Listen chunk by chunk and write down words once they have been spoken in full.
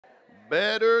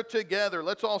Better together.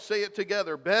 Let's all say it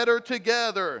together. Better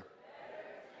together.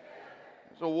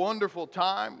 It's a wonderful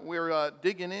time. We're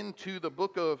digging into the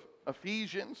book of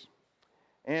Ephesians.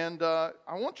 And I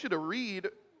want you to read,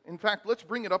 in fact, let's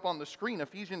bring it up on the screen,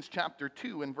 Ephesians chapter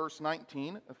 2 and verse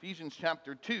 19. Ephesians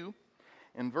chapter 2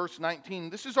 and verse 19.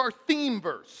 This is our theme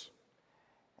verse.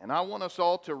 And I want us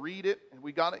all to read it.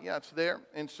 We got it? Yeah, it's there.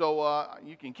 And so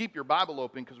you can keep your Bible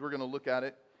open because we're going to look at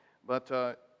it.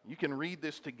 But you can read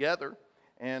this together.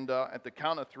 And at the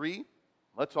count of 3,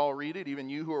 let's all read it. Even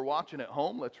you who are watching at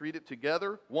home, let's read it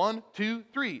together. 1, 2,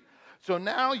 3. So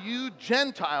now you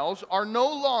Gentiles are no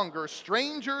longer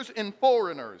strangers and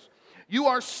foreigners. You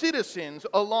are citizens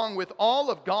along with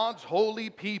all of God's holy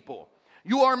people.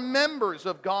 You are members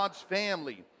of God's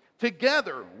family.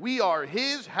 Together we are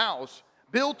His house,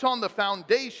 built on the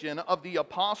foundation of the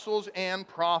apostles and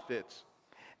prophets.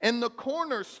 And the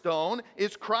cornerstone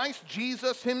is Christ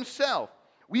Jesus Himself.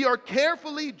 We are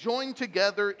carefully joined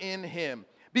together in Him,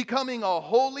 becoming a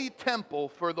holy temple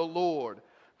for the Lord.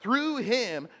 Through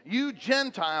Him, you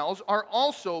Gentiles are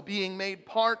also being made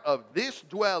part of this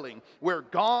dwelling where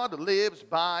God lives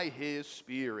by His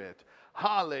Spirit.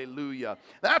 Hallelujah.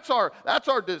 That's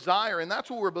our desire, and that's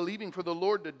what we're believing for the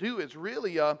Lord to do, is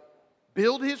really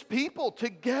build His people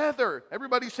together.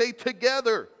 Everybody say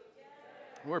together.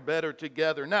 We're better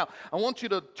together. Now, I want you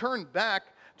to turn back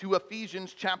to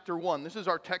Ephesians chapter 1. This is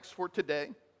our text for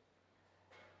today.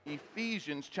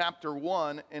 Ephesians chapter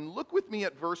 1, and look with me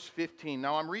at verse 15.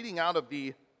 Now, I'm reading out of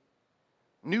the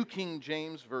New King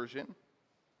James Version.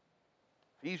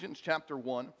 Ephesians chapter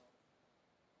 1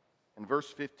 and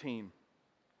verse 15. It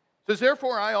says,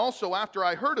 therefore I also, after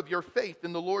I heard of your faith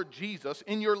in the Lord Jesus,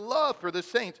 in your love for the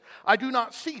saints, I do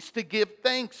not cease to give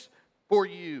thanks for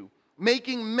you,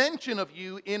 making mention of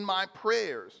you in my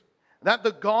prayers, that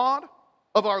the God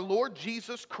of our Lord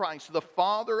Jesus Christ, the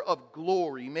Father of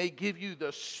glory, may give you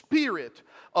the spirit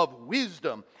of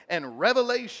wisdom and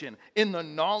revelation in the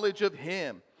knowledge of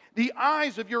Him, the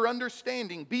eyes of your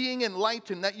understanding being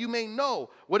enlightened, that you may know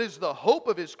what is the hope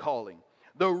of His calling,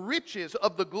 the riches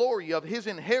of the glory of His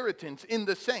inheritance in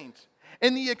the saints,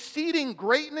 and the exceeding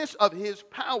greatness of His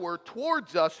power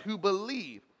towards us who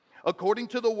believe, according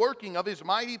to the working of His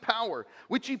mighty power,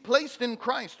 which He placed in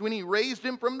Christ when He raised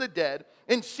Him from the dead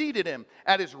and seated Him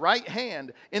at His right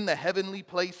hand in the heavenly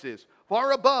places,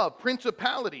 far above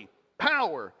principality,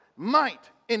 power, might,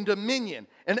 and dominion,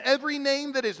 and every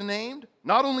name that is named,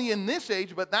 not only in this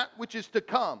age, but that which is to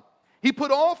come. He put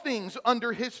all things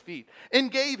under His feet and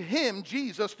gave Him,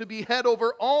 Jesus, to be head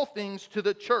over all things to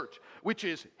the church, which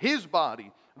is His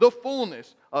body, the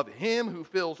fullness of Him who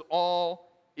fills all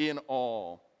in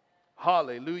all.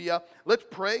 Hallelujah. Let's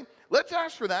pray. Let's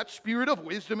ask for that spirit of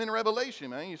wisdom and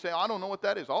revelation. Man, you say, I don't know what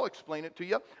that is. I'll explain it to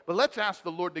you. But let's ask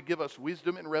the Lord to give us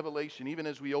wisdom and revelation even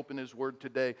as we open His Word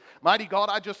today. Mighty God,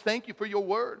 I just thank You for Your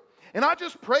Word. And I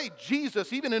just pray,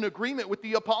 Jesus, even in agreement with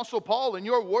the Apostle Paul and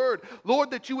Your Word, Lord,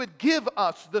 that You would give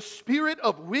us the spirit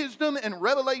of wisdom and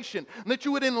revelation, and that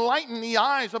You would enlighten the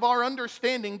eyes of our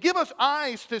understanding. Give us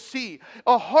eyes to see,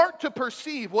 a heart to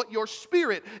perceive what Your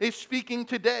Spirit is speaking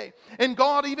today. And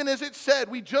God, even as it said,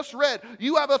 we just read,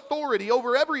 You have authority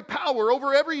over every power,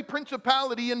 over every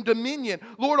principality and dominion,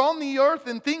 Lord, on the earth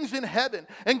and things in heaven.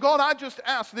 And God, I just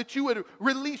ask that You would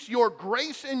release Your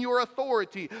grace and Your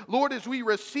authority, Lord, as we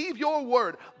receive Your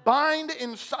Word. Bind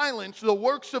and silence the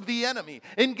works of the enemy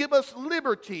and give us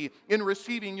liberty in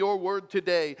receiving Your Word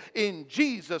today. In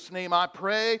Jesus' name I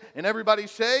pray. And everybody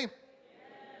say,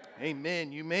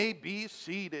 Amen. You may be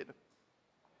seated.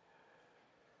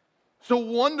 So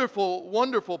wonderful,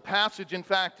 wonderful passage. In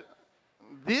fact,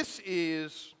 this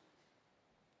is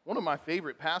one of my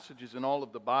favorite passages in all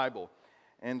of the Bible.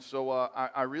 And so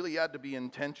I really had to be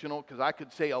intentional because I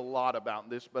could say a lot about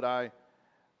this, but I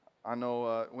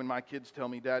know when my kids tell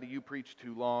me, Daddy, you preach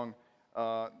too long,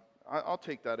 I'll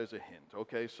take that as a hint,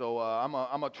 okay? So I'm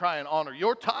going to try and honor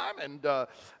your time and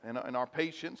our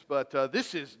patience, but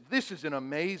this is an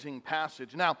amazing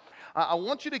passage. Now, I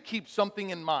want you to keep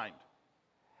something in mind.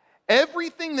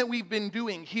 Everything that we've been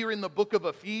doing here in the book of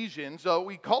Ephesians,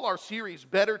 we call our series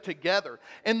Better Together.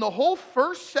 And the whole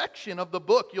first section of the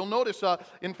book, you'll notice,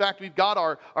 in fact, we've got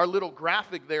our little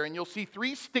graphic there, and you'll see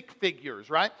 3 stick figures,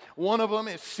 right? One of them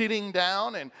is sitting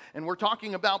down, and we're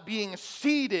talking about being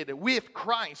seated with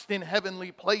Christ in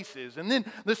heavenly places. And then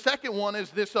the second one is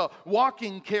this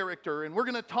walking character. And we're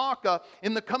going to talk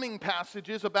in the coming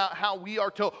passages about how we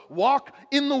are to walk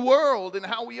in the world and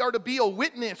how we are to be a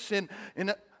witness in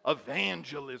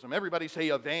evangelism. Everybody say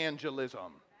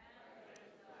evangelism.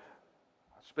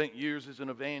 I spent years as an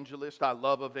evangelist. I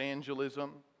love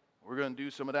evangelism. We're going to do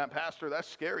some of that, Pastor. That's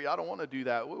scary. I don't want to do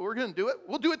that. We're going to do it.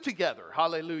 We'll do it together.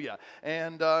 Hallelujah.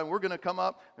 And we're going to come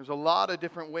up. There's a lot of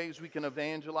different ways we can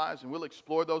evangelize, and we'll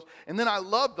explore those. And then I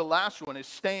love the last one is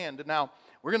stand. Now,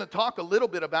 we're going to talk a little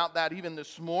bit about that even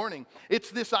this morning.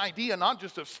 It's this idea not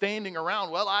just of standing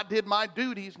around. Well, I did my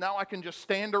duties. Now I can just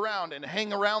stand around and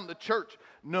hang around the church.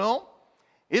 No,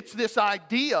 it's this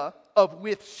idea of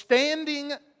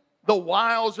withstanding the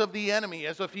wiles of the enemy,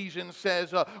 as Ephesians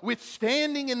says,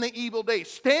 withstanding in the evil day,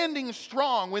 standing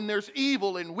strong when there's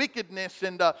evil and wickedness.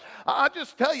 And I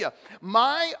just tell you,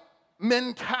 my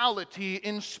mentality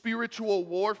in spiritual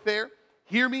warfare,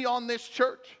 hear me on this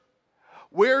church,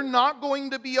 we're not going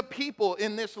to be a people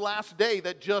in this last day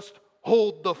that just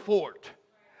hold the fort.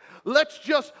 Let's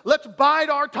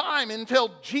bide our time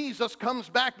until Jesus comes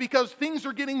back, because things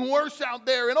are getting worse out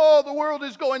there, and the world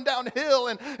is going downhill,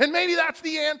 and maybe that's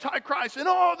the Antichrist, and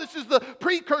this is the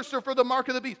precursor for the mark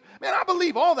of the beast. Man, I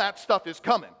believe all that stuff is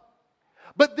coming.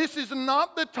 But this is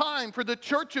not the time for the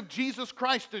church of Jesus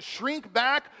Christ to shrink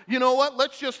back. You know what?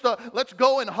 Let's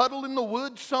go and huddle in the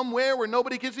woods somewhere where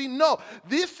nobody can see. No,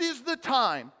 this is the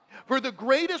time for the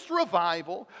greatest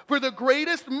revival, for the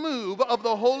greatest move of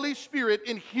the Holy Spirit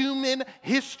in human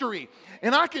history.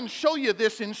 And I can show you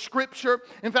this in Scripture.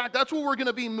 In fact, that's what we're going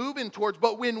to be moving towards.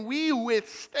 But when we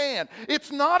withstand,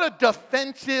 it's not a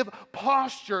defensive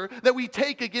posture that we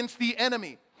take against the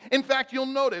enemy. In fact, you'll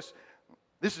notice,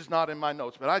 this is not in my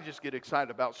notes, but I just get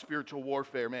excited about spiritual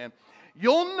warfare, man.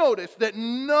 You'll notice that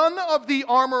none of the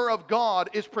armor of God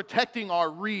is protecting our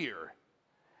rear.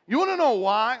 You want to know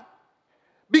why?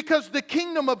 Because the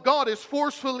kingdom of God is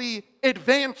forcefully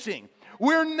advancing.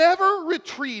 We're never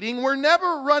retreating. We're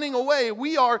never running away.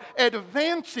 We are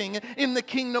advancing in the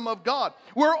kingdom of God.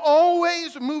 We're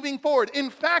always moving forward. In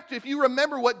fact, if you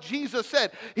remember what Jesus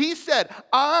said, He said,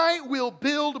 I will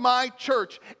build my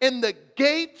church, and the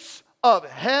gates of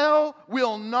hell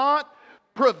will not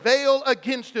prevail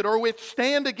against it or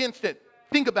withstand against it.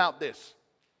 Think about this.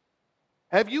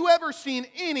 Have you ever seen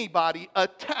anybody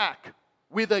attack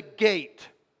with a gate?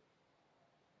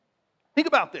 Think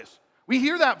about this. We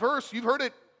hear that verse. You've heard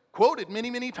it quoted many,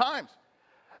 many times.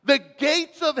 The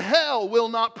gates of hell will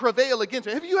not prevail against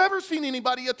it. Have you ever seen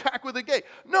anybody attack with a gate?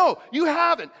 No, you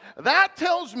haven't. That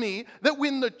tells me that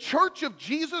when the church of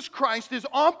Jesus Christ is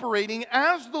operating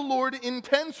as the Lord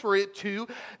intends for it to,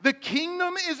 the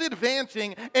kingdom is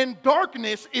advancing and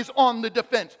darkness is on the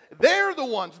defense. They're the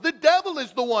ones. The devil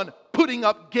is the one putting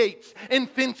up gates and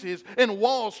fences and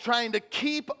walls trying to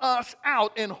keep us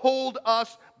out and hold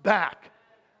us back.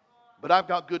 But I've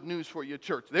got good news for you,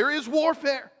 church. There is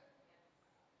warfare,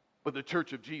 but the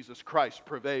church of Jesus Christ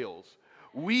prevails.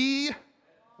 We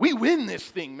win this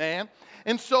thing, man.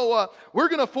 And so we're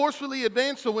going to forcefully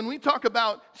advance. So when we talk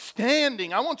about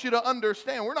standing, I want you to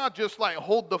understand, we're not just like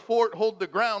hold the fort, hold the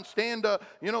ground, stand,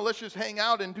 let's just hang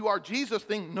out and do our Jesus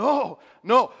thing. No,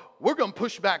 we're going to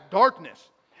push back darkness.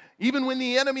 Even when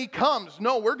the enemy comes,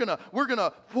 no, we're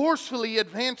gonna forcefully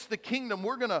advance the kingdom.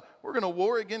 We're gonna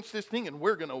war against this thing, and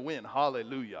we're gonna win.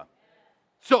 Hallelujah.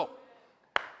 So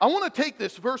I want to take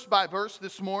this verse by verse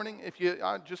this morning.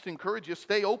 I just encourage you,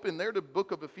 stay open there to the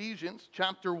book of Ephesians,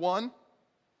 chapter 1.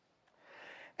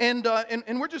 And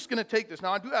we're just going to take this.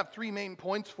 Now, I do have 3 main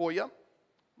points for you,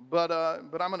 but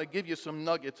I'm going to give you some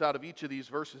nuggets out of each of these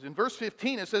verses. In verse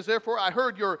 15, it says, therefore, I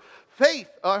heard of your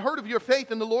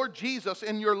faith in the Lord Jesus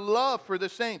and your love for the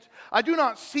saints. I do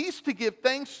not cease to give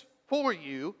thanks for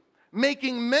you,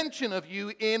 making mention of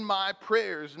you in my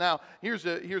prayers. Now, here's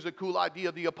a cool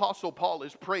idea. The Apostle Paul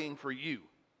is praying for you.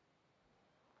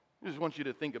 I just want you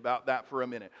to think about that for a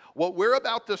minute. What we're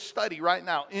about to study right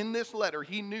now in this letter,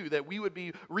 he knew that we would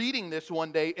be reading this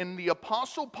one day, and the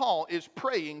Apostle Paul is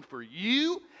praying for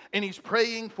you, and he's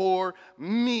praying for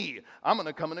me. I'm going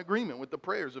to come in agreement with the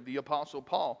prayers of the Apostle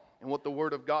Paul and what the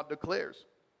Word of God declares.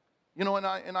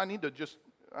 And I need to just...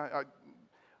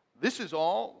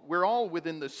 we're all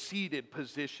within the seated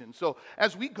position. So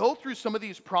as we go through some of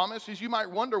these promises, you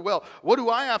might wonder, well, what do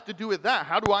I have to do with that?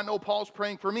 How do I know Paul's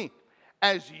praying for me?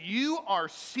 As you are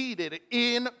seated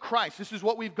in Christ, this is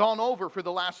what we've gone over for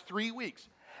the last 3 weeks.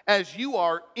 As you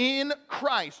are in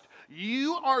Christ,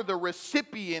 you are the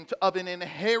recipient of an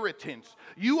inheritance.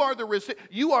 You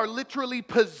are literally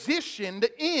positioned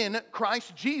in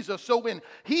Christ Jesus. So when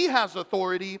He has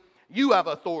authority, you have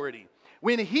authority.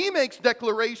 When He makes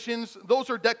declarations,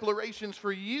 those are declarations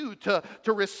for you to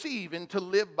receive and to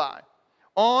live by.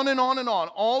 On and on and on.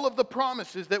 All of the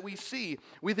promises that we see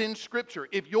within Scripture.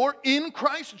 If you're in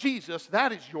Christ Jesus,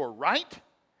 that is your right,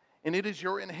 and it is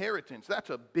your inheritance. That's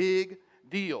a big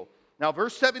deal. Now,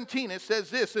 verse 17, it says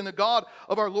this, "And the God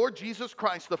of our Lord Jesus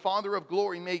Christ, the Father of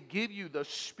glory, may give you the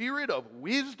spirit of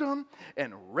wisdom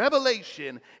and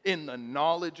revelation in the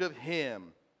knowledge of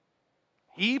Him."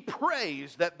 He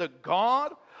prays that the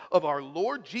God of our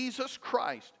Lord Jesus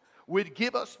Christ would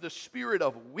give us the spirit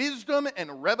of wisdom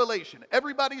and revelation.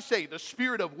 Everybody say, the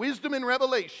spirit of wisdom and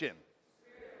revelation.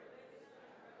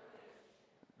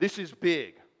 This is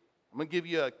big. I'm going to give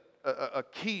you a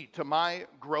key to my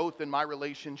growth and my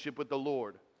relationship with the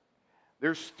Lord.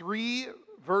 There's 3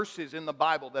 verses in the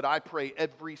Bible that I pray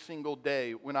every single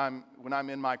day when I'm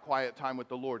in my quiet time with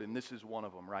the Lord, and this is one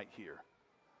of them right here.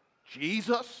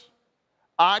 Jesus,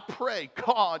 I pray,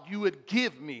 God, you would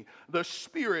give me the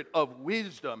spirit of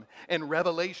wisdom and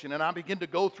revelation. And I begin to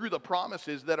go through the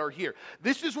promises that are here.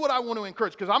 This is what I want to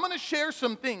encourage, because I'm going to share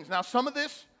some things. Now, some of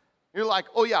this, you're like,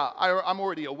 oh yeah, I'm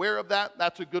already aware of that.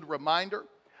 That's a good reminder.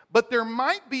 But there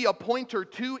might be a point or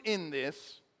two in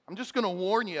this, I'm just going to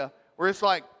warn you, where it's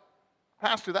like,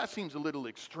 Pastor, that seems a little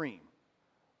extreme.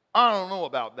 I don't know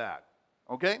about that.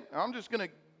 Okay? I'm just going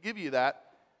to give you that.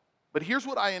 But here's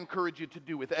what I encourage you to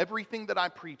do with everything that I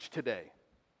preach today.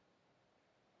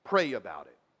 Pray about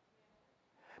it.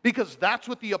 Because that's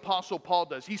what the Apostle Paul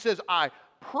does. He says, I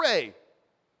pray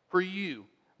for you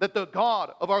that the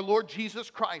God of our Lord Jesus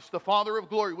Christ, the Father of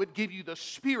glory, would give you the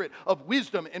spirit of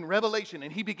wisdom and revelation.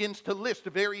 And he begins to list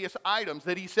various items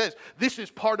that he says, this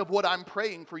is part of what I'm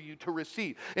praying for you to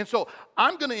receive. And so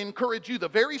I'm going to encourage you the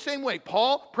very same way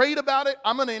Paul prayed about it.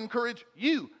 I'm going to encourage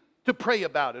you to pray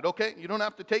about it, okay? You don't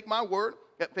have to take my word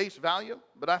at face value,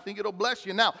 but I think it'll bless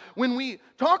you. Now, when we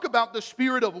talk about the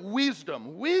spirit of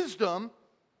wisdom, wisdom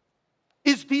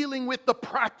is dealing with the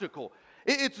practical.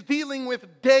 It's dealing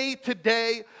with day to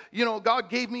day. You know, God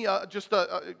gave me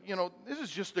this is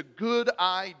just a good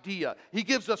idea. He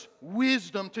gives us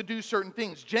wisdom to do certain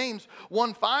things. James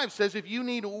 1:5 says, if you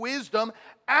need wisdom,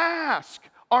 ask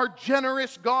our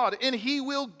generous God, and He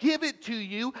will give it to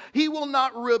you. He will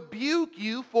not rebuke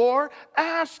you for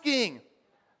asking.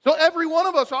 So every one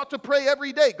of us ought to pray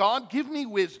every day, God, give me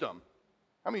wisdom.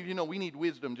 How many of you know we need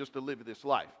wisdom just to live this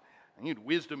life? I need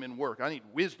wisdom in work. I need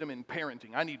wisdom in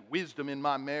parenting. I need wisdom in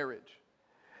my marriage.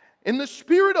 In the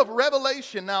spirit of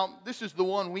revelation, now this is the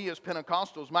one we as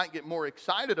Pentecostals might get more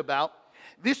excited about.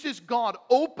 This is God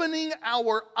opening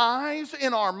our eyes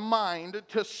and our mind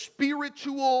to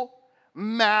spiritual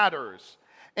matters.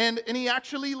 And he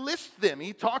actually lists them.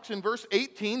 He talks in verse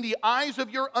 18, the eyes of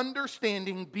your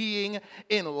understanding being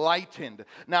enlightened.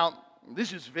 Now,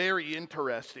 this is very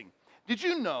interesting. Did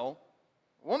you know,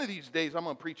 one of these days I'm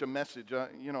going to preach a message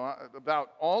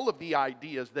about all of the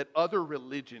ideas that other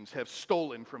religions have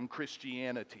stolen from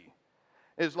Christianity.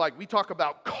 It's like we talk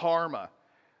about karma.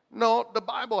 No, the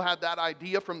Bible had that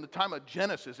idea from the time of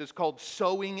Genesis. It's called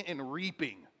sowing and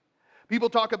reaping. People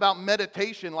talk about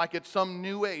meditation like it's some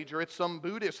New Age or it's some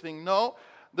Buddhist thing. No,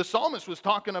 the psalmist was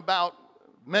talking about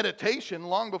meditation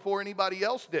long before anybody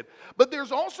else did. But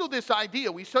there's also this idea.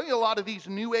 We see a lot of these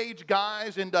New Age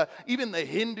guys and even the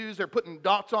Hindus, they're putting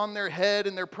dots on their head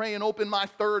and they're praying, open my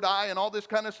third eye and all this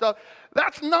kind of stuff.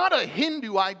 That's not a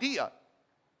Hindu idea.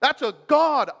 That's a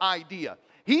God idea.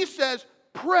 He says,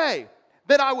 pray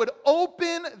that I would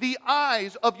open the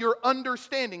eyes of your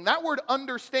understanding. That word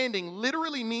understanding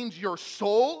literally means your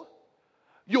soul,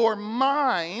 your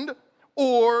mind,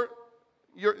 or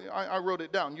I wrote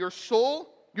it down. Your soul,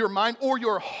 your mind, or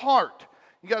your heart.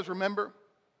 You guys remember?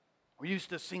 We used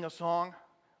to sing a song.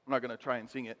 I'm not going to try and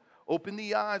sing it. Open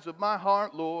the eyes of my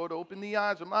heart, Lord. Open the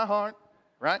eyes of my heart.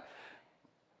 Right?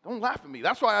 Don't laugh at me.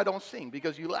 That's why I don't sing,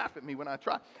 because you laugh at me when I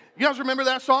try. You guys remember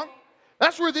that song?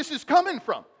 That's where this is coming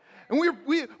from. And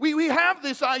we have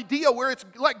this idea where it's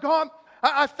like, God,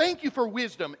 I thank you for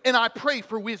wisdom, and I pray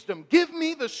for wisdom. Give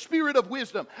me the spirit of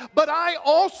wisdom. But I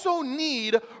also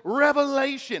need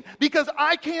revelation, because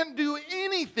I can't do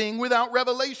anything without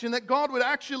revelation, that God would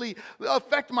actually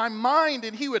affect my mind,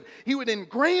 and He would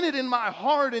ingrain it in my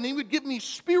heart, and He would give me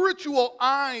spiritual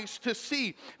eyes to see.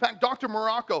 In fact, Dr.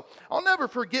 Morocco, I'll never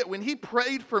forget when he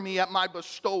prayed for me at my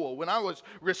bestowal, when I was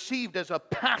received as a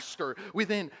pastor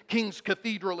within King's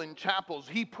Cathedral and Chapels.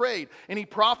 He prayed, and he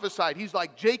prophesied. He's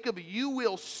like, Jacob, you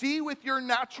will see with your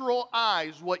natural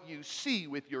eyes what you see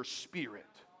with your spirit.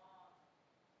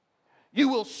 You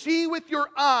will see with your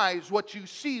eyes what you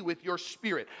see with your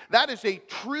spirit. That is a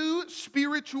true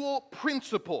spiritual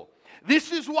principle.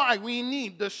 This is why we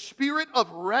need the spirit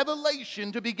of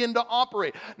revelation to begin to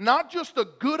operate. Not just a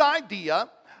good idea,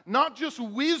 not just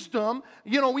wisdom,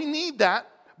 we need that.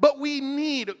 But we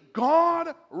need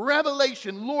God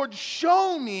revelation. Lord,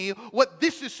 show me what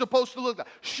this is supposed to look like.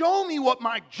 Show me what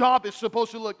my job is supposed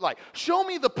to look like. Show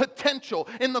me the potential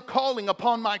and the calling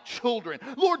upon my children.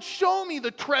 Lord, show me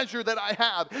the treasure that I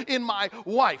have in my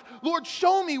wife. Lord,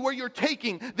 show me where you're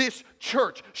taking this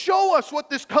church. Show us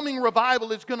what this coming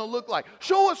revival is going to look like.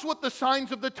 Show us what the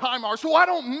signs of the time are so I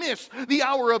don't miss the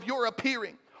hour of your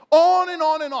appearing. On and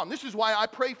on and on. This is why I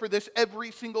pray for this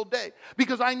every single day,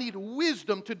 because I need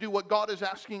wisdom to do what God is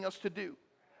asking us to do.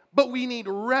 But we need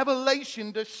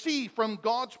revelation to see from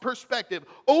God's perspective.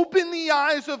 Open the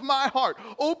eyes of my heart.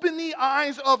 Open the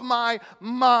eyes of my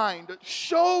mind.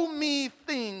 Show me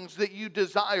things that you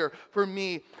desire for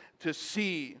me to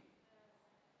see.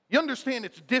 You understand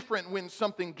it's different when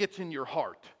something gets in your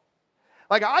heart.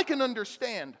 Like I can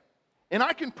understand and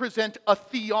I can present a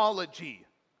theology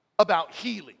about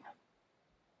healing.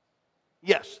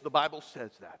 Yes, the Bible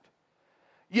says that.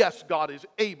 Yes, God is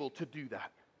able to do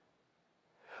that.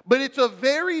 But it's a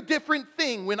very different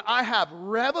thing when I have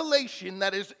revelation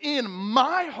that is in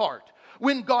my heart,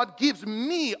 when God gives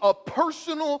me a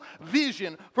personal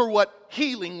vision for what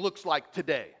healing looks like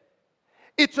today.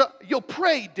 You'll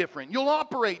pray different. You'll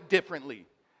operate differently.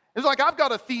 It's like I've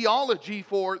got a theology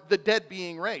for the dead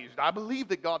being raised. I believe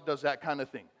that God does that kind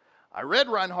of thing. I read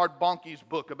Reinhard Bonnke's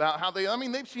book about how they've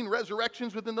seen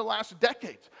resurrections within the last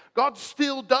decades. God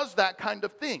still does that kind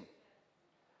of thing.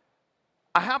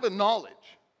 I have a knowledge.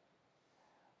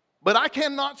 But I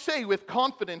cannot say with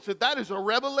confidence that that is a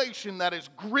revelation that has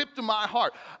gripped my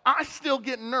heart. I still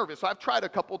get nervous. I've tried a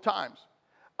couple times.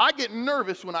 I get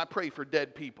nervous when I pray for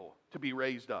dead people to be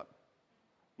raised up.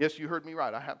 Yes, you heard me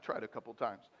right. I have tried a couple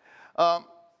times.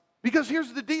 Because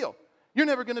here's the deal. You're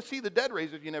never going to see the dead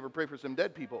raised if you never pray for some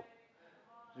dead people.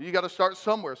 So you got to start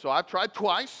somewhere. So I've tried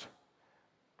twice,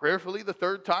 prayerfully the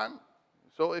third time.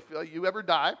 So if you ever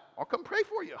die, I'll come pray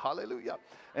for you. Hallelujah.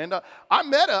 And I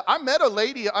met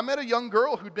a young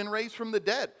girl who'd been raised from the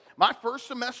dead. My first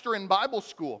semester in Bible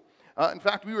school. In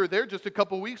fact, we were there just a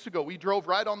couple weeks ago. We drove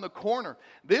right on the corner.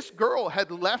 This girl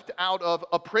had left out of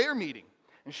a prayer meeting.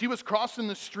 And she was crossing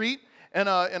the street, and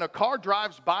a car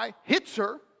drives by, hits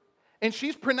her, and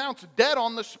she's pronounced dead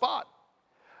on the spot.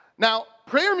 Now,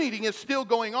 prayer meeting is still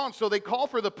going on, so they call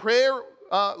for the prayer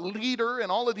leader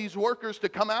and all of these workers to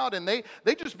come out, and they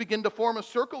just begin to form a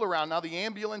circle around. Now, the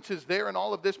ambulance is there and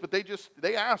all of this, but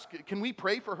they ask, can we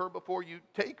pray for her before you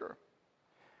take her?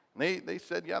 And they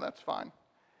said, yeah, that's fine.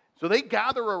 So they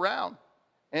gather around,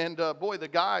 and boy, the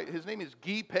guy, his name is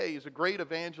Guy Pei. He's a great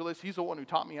evangelist. He's the one who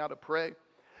taught me how to pray.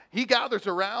 He gathers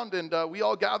around, and we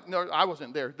all gather. No, I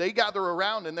wasn't there. They gather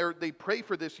around, and they pray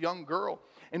for this young girl.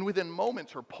 And within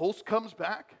moments, her pulse comes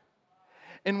back.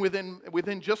 And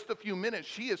within just a few minutes,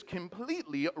 she is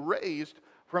completely raised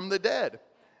from the dead.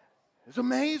 It's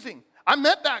amazing. I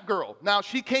met that girl. Now,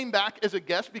 she came back as a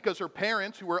guest because her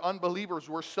parents, who were unbelievers,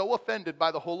 were so offended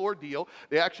by the whole ordeal,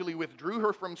 they actually withdrew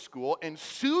her from school and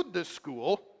sued the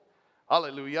school.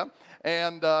 Hallelujah.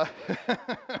 And like,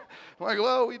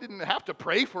 well, we didn't have to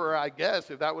pray for her, I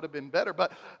guess, if that would have been better.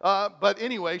 But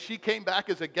anyway, she came back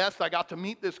as a guest. I got to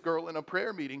meet this girl in a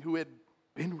prayer meeting who had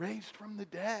been raised from the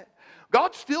dead.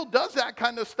 God still does that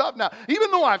kind of stuff. Now,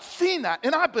 even though I've seen that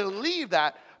and I believe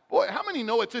that, boy, how many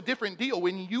know it's a different deal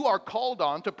when you are called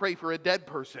on to pray for a dead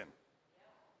person?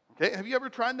 Okay, have you ever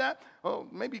tried that? Oh,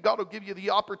 maybe God will give you the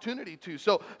opportunity to.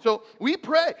 So we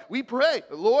pray.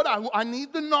 Lord, I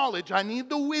need the knowledge. I need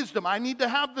the wisdom. I need to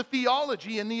have the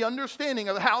theology and the understanding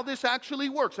of how this actually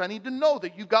works. I need to know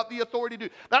that you've got the authority to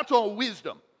do. That's all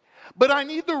wisdom. But I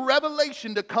need the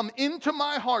revelation to come into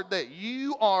my heart that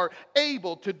you are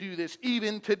able to do this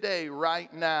even today,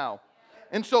 right now.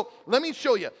 And so let me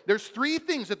show you. There's three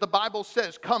things that the Bible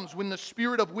says comes when the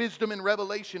spirit of wisdom and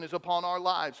revelation is upon our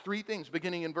lives. Three things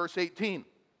beginning in verse 18.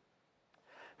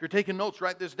 If you're taking notes,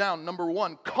 write this down. Number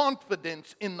one,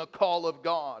 confidence in the call of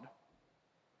God.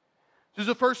 This is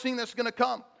the first thing that's going to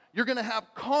come. You're going to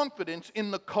have confidence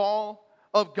in the call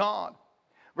of God.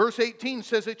 Verse 18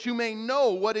 says that you may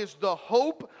know what is the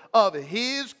hope of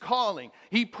His calling.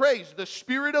 He prays, the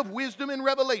spirit of wisdom and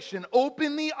revelation,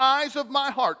 open the eyes of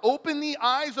my heart, open the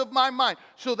eyes of my mind,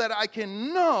 so that I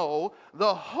can know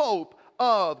the hope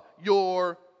of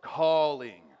your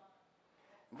calling.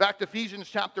 In fact, Ephesians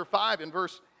chapter 5 and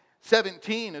verse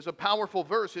 17 is a powerful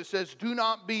verse. It says, do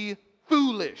not be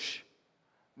foolish.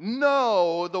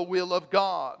 Know the will of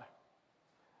God.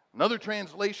 Another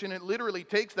translation, it literally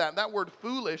takes that. That word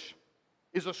foolish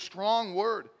is a strong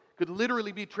word. Could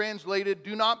literally be translated,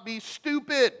 do not be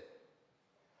stupid.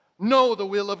 Know the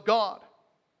will of God.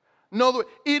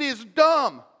 It is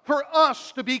dumb for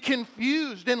us to be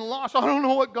confused and lost. I don't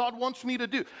know what God wants me to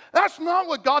do. That's not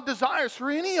what God desires for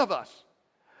any of us.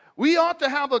 We ought to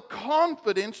have a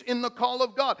confidence in the call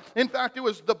of God. In fact, it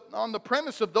was on the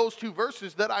premise of those two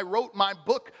verses that I wrote my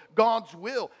book, God's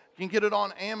Will. You can get it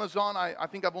on Amazon. I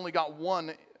think I've only got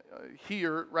one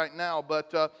here right now,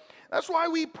 but that's why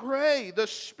we pray the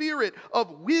spirit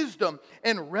of wisdom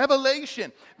and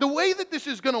revelation. The way that this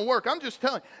is going to work, I'm just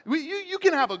telling you, you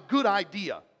can have a good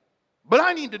idea, but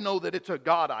I need to know that it's a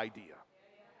God idea.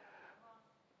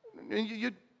 And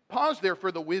you pause there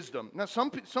for the wisdom. Now,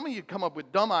 some of you come up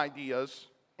with dumb ideas,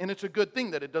 and it's a good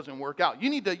thing that it doesn't work out. You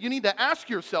need to ask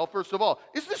yourself, first of all,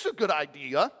 is this a good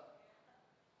idea?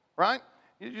 Right?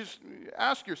 You just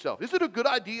ask yourself, is it a good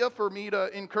idea for me to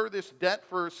incur this debt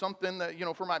for something that,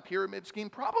 for my pyramid scheme?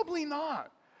 Probably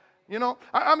not.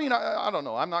 I mean, I don't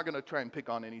know. I'm not going to try and pick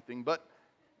on anything, but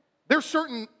there's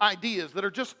certain ideas that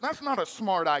are that's not a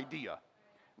smart idea.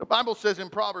 The Bible says in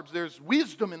Proverbs, there's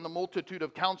wisdom in the multitude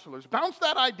of counselors. Bounce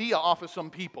that idea off of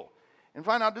some people and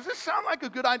find out, does this sound like a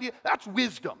good idea? That's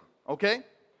wisdom, okay?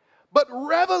 But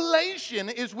revelation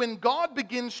is when God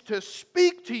begins to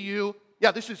speak to you.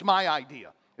 Yeah, this is my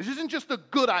idea. This isn't just a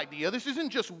good idea. This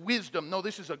isn't just wisdom. No,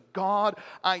 this is a God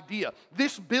idea.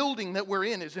 This building that we're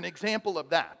in is an example of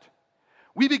that.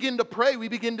 We begin to pray. We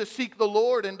begin to seek the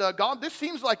Lord. And God, this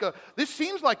seems like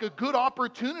a good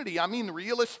opportunity. I mean,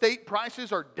 real estate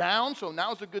prices are down, so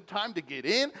now's a good time to get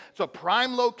in. It's a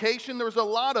prime location. There's a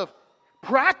lot of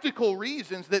practical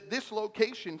reasons that this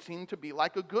location seemed to be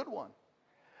like a good one.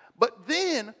 But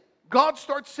then God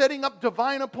starts setting up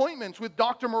divine appointments with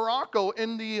Dr. Morocco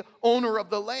and the owner of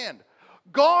the land.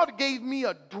 God gave me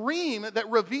a dream that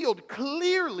revealed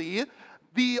clearly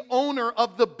the owner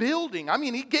of the building. I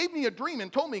mean, he gave me a dream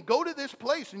and told me, go to this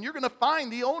place and you're going to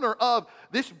find the owner of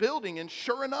this building. And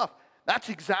sure enough, that's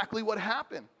exactly what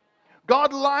happened.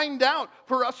 God lined out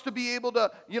for us to be able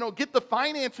to, get the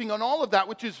financing on all of that,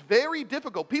 which is very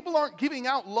difficult. People aren't giving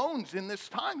out loans in this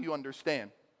time, you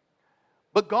understand.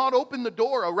 But God opened the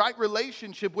door, a right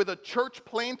relationship with a church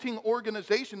planting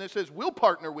organization that says, we'll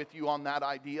partner with you on that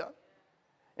idea.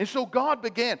 And so God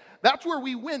began. That's where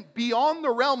we went beyond the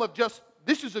realm of just,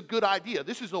 this is a good idea,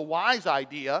 this is a wise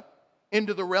idea,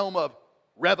 into the realm of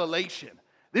revelation.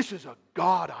 This is a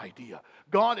God idea.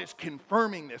 God is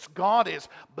confirming this. God is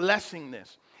blessing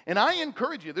this. And I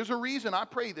encourage you, there's a reason I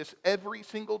pray this every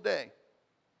single day.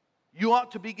 You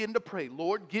ought to begin to pray,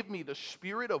 Lord, give me the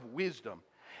spirit of wisdom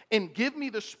and give me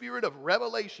the spirit of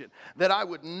revelation that I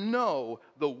would know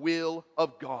the will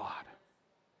of God.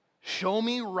 Show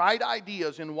me right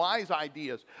ideas and wise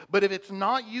ideas. But if it's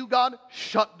not you, God,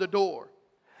 shut the door.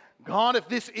 God, if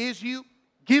this is you,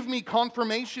 give me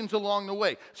confirmations along the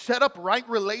way. Set up right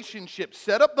relationships.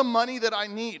 Set up the money that I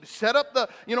need. Set up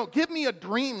give me a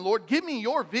dream, Lord. Give me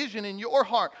your vision in your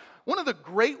heart. One of the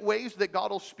great ways that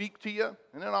God will speak to you,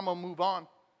 and then I'm going to move on,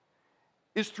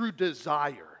 is through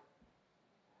desire.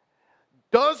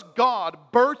 Does God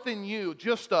birth in you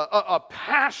just a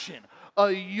passion,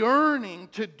 a yearning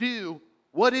to do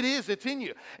what it is that's in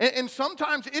you? And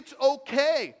sometimes it's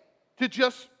okay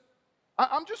to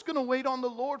I'm just going to wait on the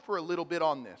Lord for a little bit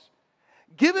on this.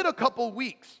 Give it a couple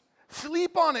weeks.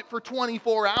 Sleep on it for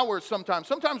 24 hours sometimes.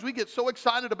 Sometimes we get so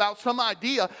excited about some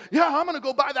idea. Yeah, I'm going to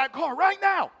go buy that car right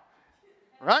now.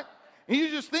 Right? And you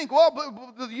just think, well,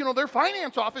 but, their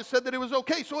finance office said that it was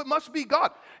okay, so it must be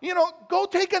God. Go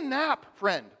take a nap,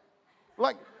 friend.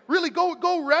 Like, really,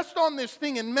 go rest on this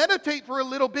thing and meditate for a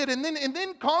little bit and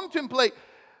then contemplate,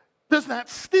 does that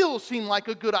still seem like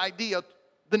a good idea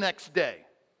the next day?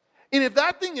 And if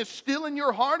that thing is still in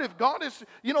your heart, if God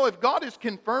is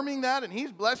confirming that and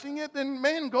He's blessing it, then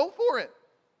man, go for it.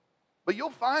 But you'll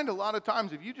find a lot of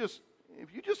times if you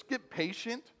just get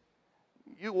patient,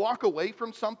 you walk away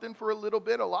from something for a little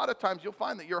bit, a lot of times you'll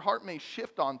find that your heart may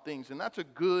shift on things, and that's a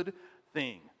good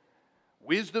thing.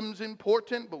 Wisdom's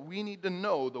important, but we need to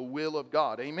know the will of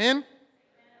God. Amen? Amen.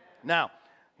 Now,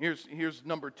 here's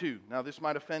number 2. Now, this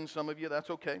might offend some of you. That's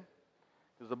okay,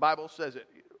 because the Bible says it.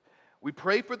 We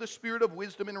pray for the spirit of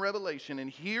wisdom and revelation,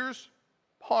 and here's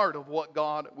part of what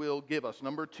God will give us.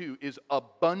 Number 2 is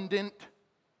abundant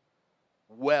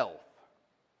wealth.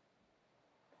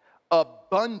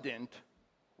 Abundant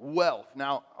wealth.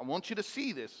 Now, I want you to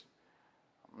see this.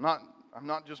 I'm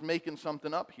not just making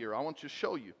something up here. I want to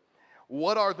show you.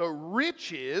 What are the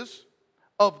riches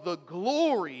of the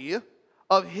glory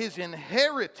of His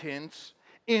inheritance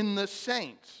in the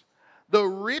saints? The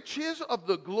riches of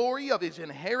the glory of His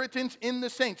inheritance in the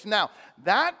saints. Now,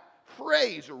 that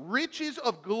phrase, riches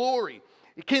of glory,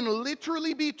 it can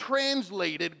literally be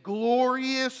translated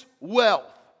glorious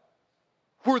wealth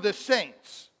for the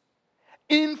saints.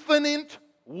 infinite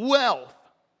wealth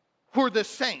for the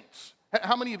saints.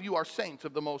 How many of you are saints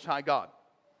of the Most High God?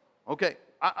 Okay,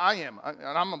 I am. And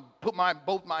I'm going to put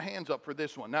both my hands up for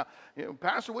this one. Now,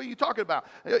 Pastor, what are you talking about?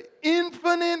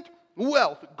 Infinite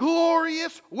wealth,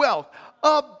 glorious wealth,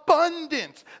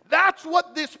 abundance. That's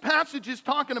what this passage is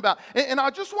talking about. And I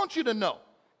just want you to know,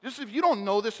 just if you don't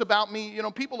know this about me,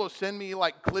 people will send me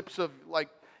like clips of like,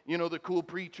 the cool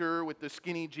preacher with the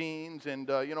skinny jeans and,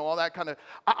 all that kind of.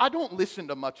 I don't listen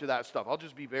to much of that stuff. I'll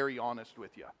just be very honest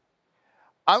with you.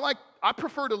 I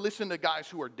prefer to listen to guys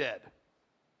who are dead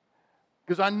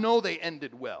because I know they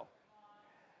ended well.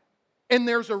 And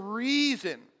there's a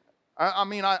reason.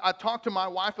 I talked to my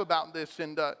wife about this,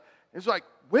 and it's like,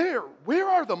 where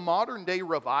are the modern day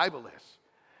revivalists?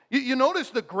 You notice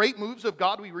the great moves of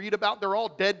God we read about, they're all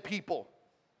dead people.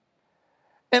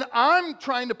 And I'm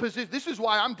trying to position, this is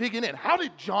why I'm digging in. How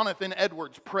did Jonathan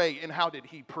Edwards pray, and how did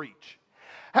he preach?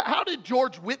 How did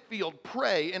George Whitefield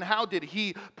pray, and how did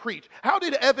he preach? How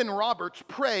did Evan Roberts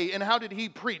pray, and how did he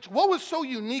preach? What was so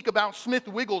unique about Smith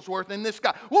Wigglesworth and this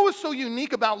guy? What was so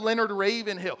unique about Leonard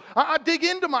Ravenhill? I dig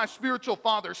into my spiritual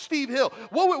father, Steve Hill.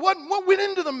 What went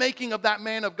into the making of that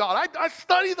man of God? I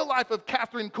study the life of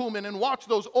Catherine Kuhlman and watch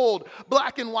those old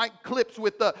black and white clips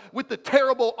with the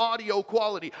terrible audio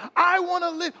quality. I want to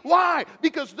live. Why?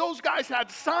 Because those guys had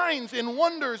signs and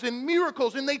wonders and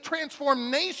miracles, and they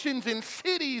transformed nations and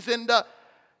cities. And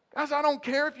guys, I don't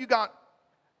care if you got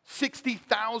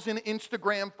 60,000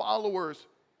 Instagram followers.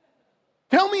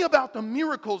 Tell me about the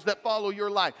miracles that follow your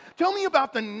life. Tell me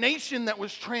about the nation that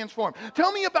was transformed.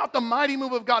 Tell me about the mighty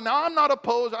move of God. Now, I'm not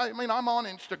opposed. I'm on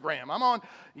Instagram. I'm on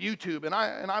YouTube. And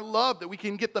I love that we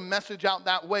can get the message out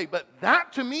that way. But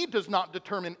that, to me, does not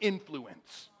determine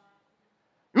influence.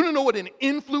 You want to know what an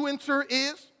influencer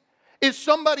is? Is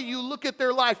somebody you look at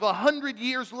their life 100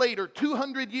 years later,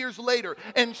 200 years later,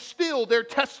 and still their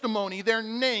testimony, their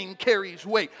name carries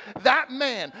weight. That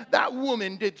man, that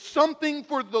woman did something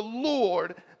for the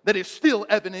Lord that is still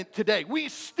evident today. We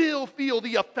still feel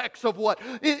the effects of what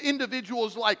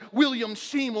individuals like William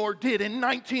Seymour did in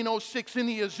 1906 in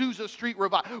the Azusa Street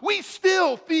Revival. We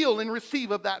still feel and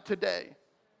receive of that today.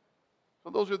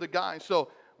 So those are the guys. So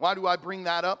why do I bring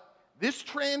that up? This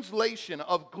translation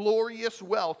of glorious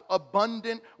wealth,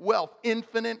 abundant wealth,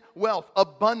 infinite wealth,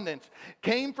 abundance,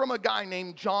 came from a guy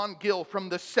named John Gill from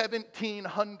the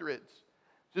 1700s.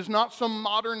 This is not some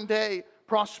modern day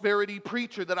prosperity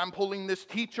preacher that I'm pulling this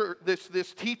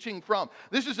teaching from.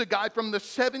 This is a guy from the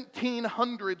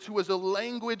 1700s who was a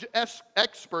language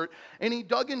expert, and he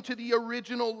dug into the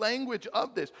original language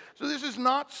of this. So this is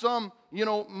not some,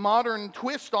 modern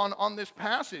twist on this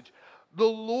passage. The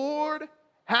Lord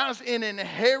has an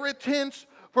inheritance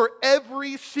for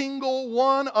every single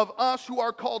one of us who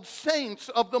are called saints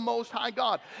of the Most High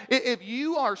God. If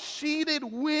you are seated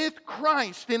with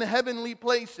Christ in heavenly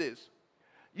places,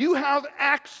 you have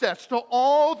access to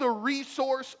all the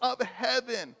resource of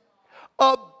heaven.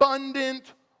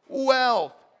 Abundant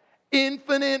wealth,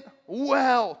 infinite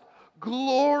wealth,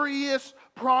 glorious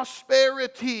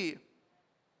prosperity.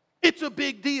 It's a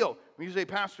big deal. When you say,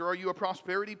 Pastor, are you a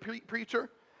prosperity preacher?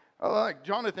 Like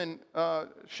Jonathan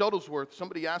Shuttlesworth.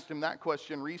 Somebody asked him that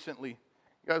question recently.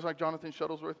 You guys like Jonathan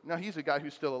Shuttlesworth? No, he's a guy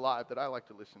who's still alive that I like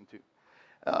to listen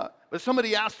to. But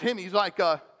somebody asked him, he's like,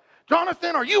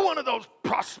 Jonathan, are you one of those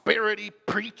prosperity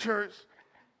preachers?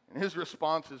 And his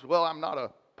response is, well, I'm not a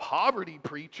poverty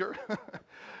preacher.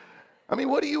 I mean,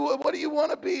 what do you want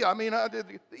to be? I mean,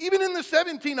 even in the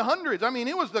 1700s,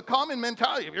 it was the common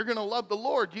mentality. If you're going to love the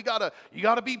Lord, you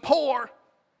gotta be poor.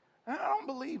 I don't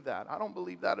believe that. I don't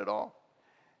believe that at all.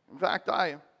 In fact,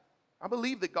 I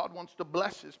believe that God wants to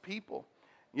bless His people.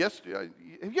 Yesterday,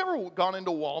 have you ever gone into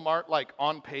Walmart like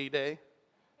on payday?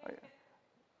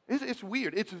 It's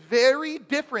weird. It's very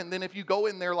different than if you go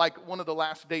in there like one of the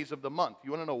last days of the month. You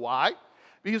want to know why?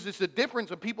 Because it's the difference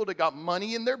of people that got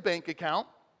money in their bank account.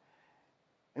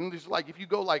 And it's like if you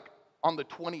go like on the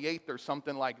 28th or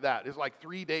something like that. It's like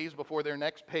 3 days before their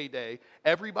next payday.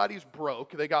 Everybody's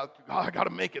broke. I got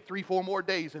to make it 3-4 more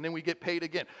days, and then we get paid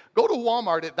again. Go to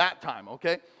Walmart at that time,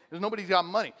 okay? Because nobody's got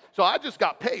money. So I just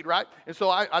got paid, right? And so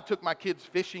I took my kids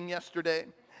fishing yesterday,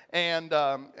 and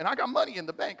I got money in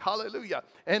the bank. Hallelujah.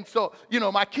 And so,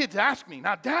 my kids ask me,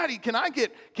 now, Daddy, can I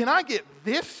get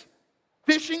this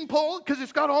fishing pole? Because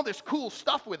it's got all this cool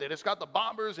stuff with it. It's got the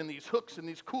bobbers and these hooks and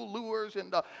these cool lures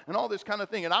and all this kind of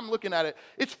thing. And I'm looking at it.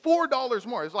 It's $4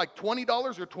 more. It's like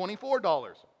 $20 or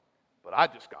 $24. But I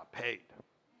just got paid.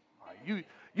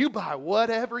 You buy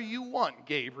whatever you want,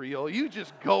 Gabriel. You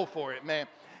just go for it, man.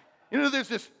 There's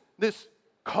this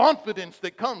confidence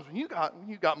that comes when you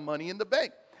got money in the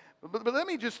bank. But let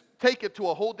me just take it to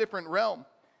a whole different realm.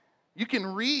 You can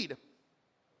read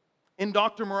in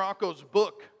Dr. Morocco's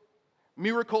book,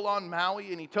 Miracle on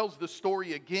Maui, and he tells the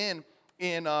story again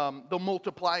in The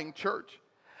Multiplying Church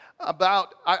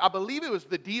about, I believe it was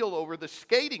the deal over the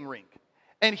skating rink.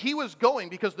 And he was going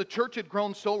because the church had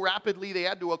grown so rapidly, they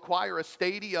had to acquire a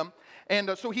stadium.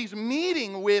 And so he's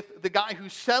meeting with the guy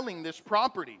who's selling this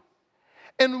property.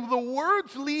 And the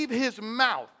words leave his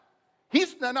mouth.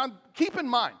 Now keep in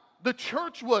mind, the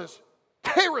church was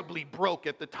terribly broke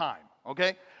at the time,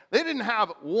 okay? They didn't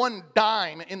have one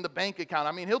dime in the bank account.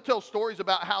 I mean, he'll tell stories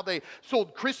about how they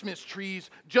sold Christmas trees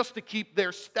just to keep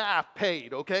their staff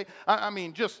paid, okay? I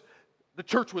mean, just the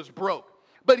church was broke.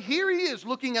 But here he is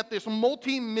looking at this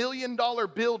multi-million-dollar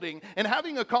building and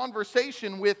having a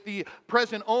conversation with the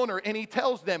present owner, and he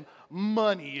tells them,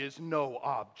 money is no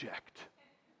object.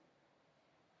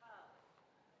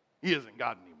 He hasn't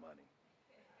got any money.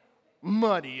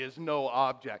 Money is no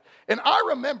object. And I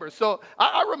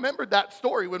remembered that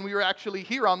story when we were actually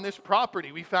here on this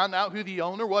property. We found out who the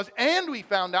owner was, and we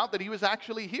found out that he was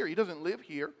actually here. He doesn't live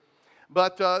here,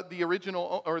 but the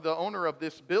original, or the owner of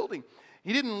this building.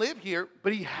 He didn't live here,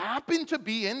 but he happened to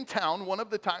be in town one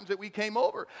of the times that we came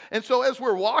over. And so as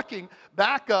we're walking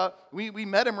back, we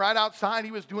met him right outside. He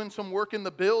was doing some work in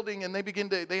the building, and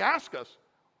they ask us,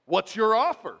 what's your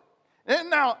offer?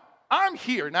 And now, I'm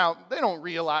here. Now, they don't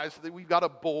realize that we've got a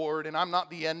board, and I'm not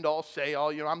the end-all,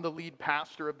 say-all. You know, I'm the lead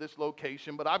pastor of this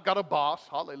location, but I've got a boss.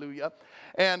 Hallelujah.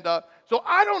 And so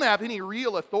I don't have any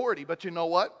real authority, but you know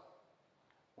what?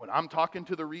 When I'm talking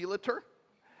to the realtor,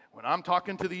 when I'm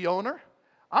talking to the owner,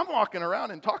 I'm walking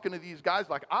around and talking to these guys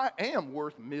like I am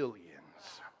worth millions.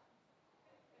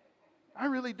 I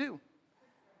really do.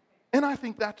 And I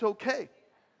think that's okay.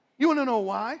 You want to know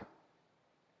why?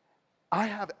 I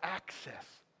have access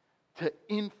to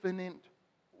infinite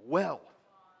wealth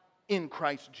in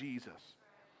Christ Jesus.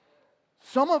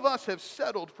 Some of us have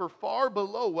settled for far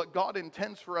below what God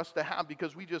intends for us to have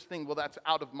because we just think, well, that's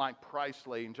out of my price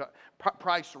range.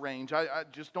 I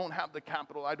just don't have the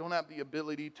capital. I don't have the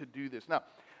ability to do this. Now,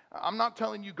 I'm not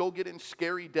telling you go get in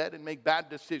scary debt and make bad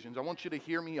decisions. I want you to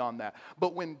hear me on that.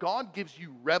 But when God gives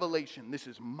you revelation, this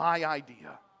is my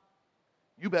idea,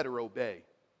 you better obey,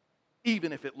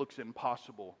 even if it looks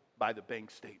impossible by the bank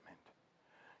statement.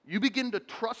 You begin to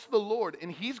trust the Lord,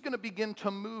 and He's going to begin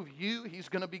to move you. He's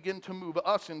going to begin to move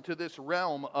us into this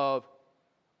realm of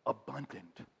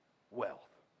abundant wealth.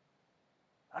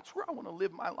 That's where I want to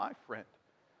live my life, friend.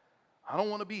 I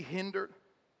don't want to be hindered.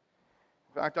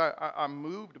 In fact, I'm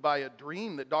moved by a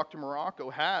dream that Dr. Morocco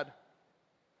had.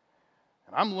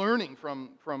 And I'm learning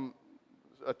from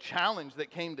a challenge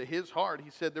that came to his heart. He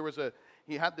said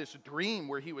he had this dream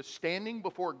where he was standing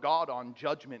before God on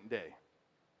Judgment Day.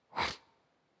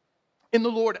 And the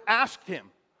Lord asked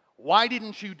him, why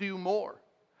didn't you do more?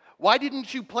 Why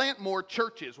didn't you plant more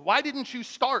churches? Why didn't you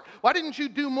start? Why didn't you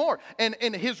do more? And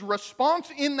his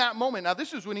response in that moment, now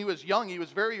this is when he was young, he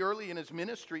was very early in his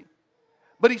ministry.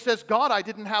 But he says, God, I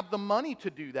didn't have the money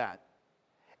to do that.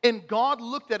 And God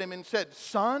looked at him and said,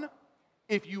 son,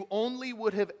 if you only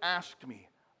would have asked me,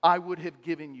 I would have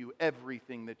given you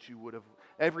everything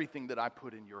that I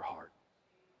put in your heart.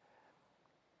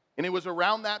 And it was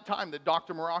around that time that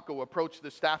Dr. Morocco approached the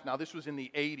staff. Now, this was in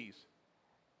the 80s.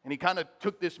 And he kind of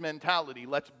took this mentality,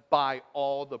 let's buy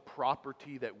all the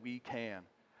property that we can.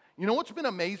 You know what's been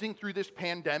amazing through this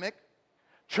pandemic?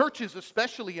 Churches,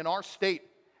 especially in our state,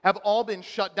 have all been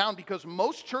shut down because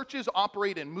most churches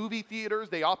operate in movie theaters,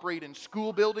 they operate in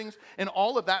school buildings, and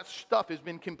all of that stuff has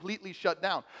been completely shut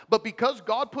down. But because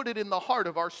God put it in the heart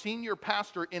of our senior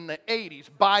pastor in the 80s,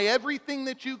 buy everything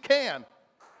that you can.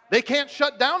 They can't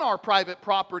shut down our private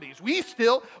properties. We've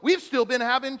still been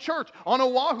having church on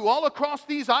Oahu, all across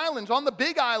these islands, on the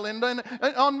Big Island, and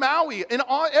on Maui, and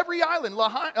on every island,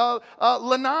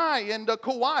 Lanai and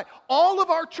Kauai. All of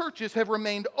our churches have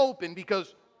remained open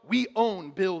because we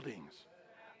own buildings.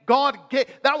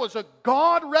 That was a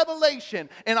God revelation,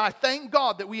 and I thank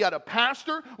God that we had a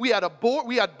pastor, we had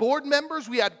board members,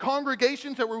 we had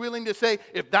congregations that were willing to say,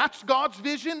 if that's God's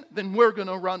vision, then we're going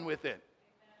to run with it.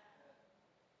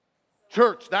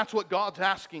 Church, that's what God's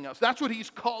asking us. That's what He's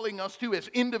calling us to as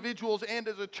individuals and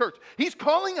as a church. He's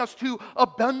calling us to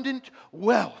abundant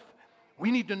wealth. We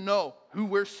need to know who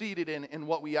we're seated in and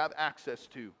what we have access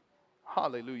to.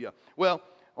 Hallelujah. Well,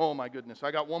 oh my goodness,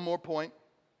 I got one more point,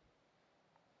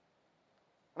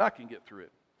 and I can get through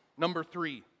it. Number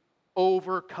 3,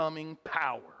 overcoming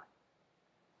power.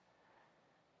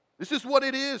 This is what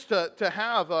it is to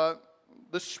have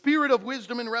the spirit of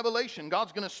wisdom and revelation.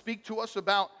 God's going to speak to us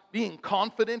about being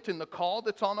confident in the call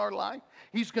that's on our life.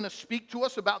 He's going to speak to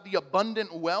us about the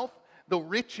abundant wealth. the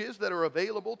riches that are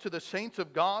available to the saints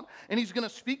of God. And he's going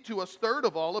to speak to us, third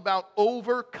of all, about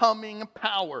overcoming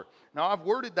power. Now, I've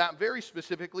worded that very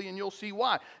specifically, and you'll see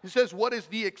why. It says, what is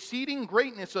the exceeding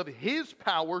greatness of his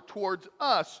power towards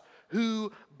us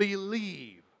who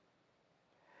believe?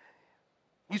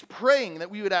 He's praying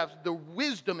that we would have the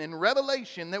wisdom and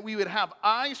revelation, that we would have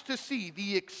eyes to see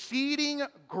the exceeding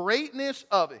greatness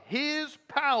of his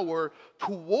power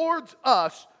towards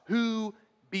us who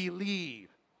believe.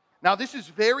 Now, this is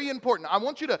very important. I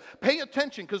want you to pay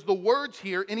attention because the words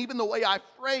here, and even the way I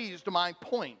phrased my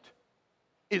point,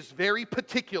 is very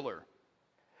particular.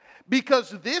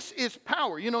 Because this is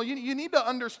power. You know, you need to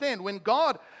understand, when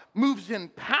God moves in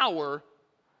power,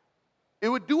 it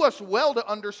would do us well to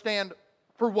understand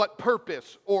for what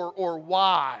purpose or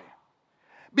why.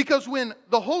 Because when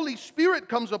the Holy Spirit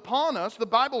comes upon us, the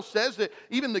Bible says that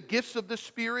even the gifts of the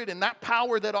Spirit and that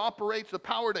power that operates, the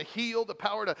power to heal, the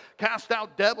power to cast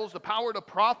out devils, the power to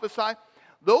prophesy,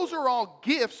 those are all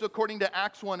gifts, according to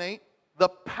Acts 1:8, the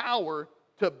power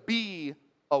to be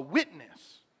a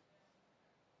witness.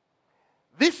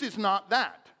 This is not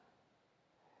that.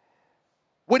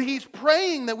 What he's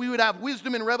praying that we would have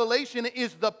wisdom and revelation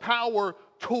is the power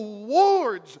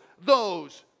towards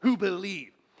those who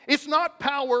believe. It's not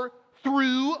power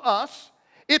through us.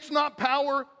 It's not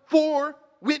power for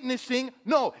witnessing.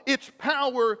 No, it's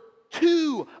power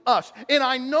to us. And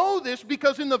I know this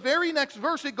because in the very next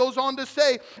verse it goes on to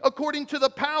say, according to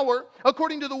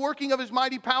the working of his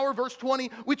mighty power, verse 20,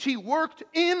 which he worked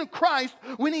in Christ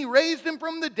when he raised him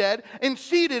from the dead and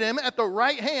seated him at the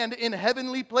right hand in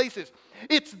heavenly places.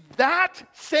 It's that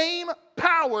same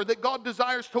power that God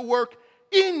desires to work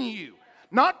in you.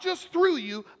 Not just through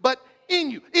you, but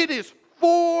in you. It is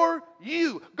for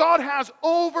you. God has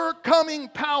overcoming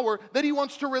power that he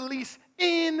wants to release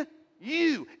in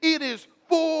you. It is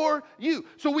for you.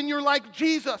 So when you're like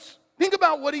Jesus, think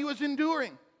about what he was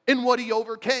enduring and what he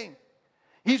overcame.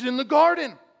 He's in the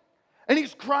garden and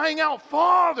he's crying out,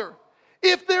 Father,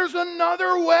 if there's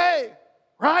another way,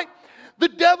 right? The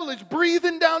devil is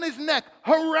breathing down his neck,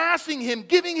 harassing him,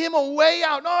 giving him a way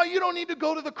out. No, you don't need to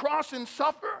go to the cross and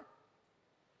suffer.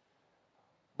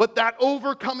 But that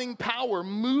overcoming power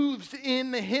moves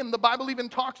in him. The Bible even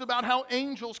talks about how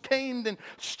angels came and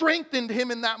strengthened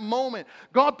him in that moment.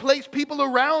 God placed people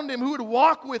around him who would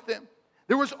walk with him.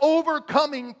 There was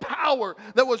overcoming power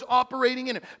that was operating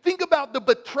in him. Think about the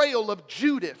betrayal of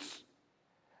Judas.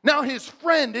 Now his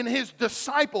friend and his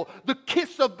disciple, the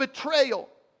kiss of betrayal.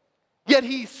 Yet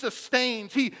he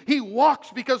sustains, he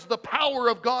walks because the power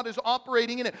of God is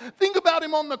operating in it. Think about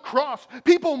him on the cross,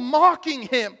 people mocking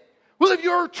him. Well, if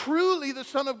you're truly the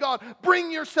Son of God,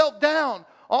 bring yourself down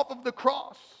off of the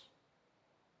cross.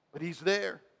 But he's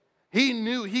there. He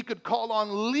knew he could call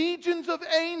on legions of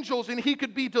angels and he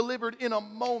could be delivered in a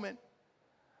moment.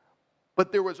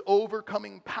 But there was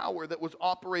overcoming power that was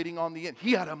operating on the end.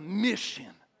 He had a mission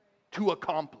to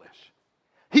accomplish.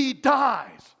 He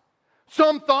dies.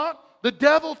 The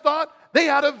devil thought they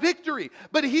had a victory.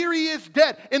 But here he is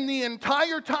dead. And the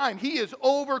entire time he is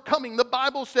overcoming. The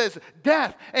Bible says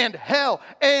death and hell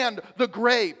and the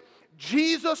grave.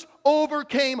 Jesus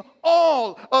overcame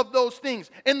all of those things.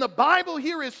 And the Bible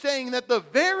here is saying that the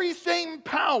very same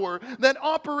power that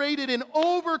operated in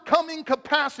overcoming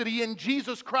capacity in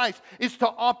Jesus Christ is to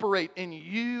operate in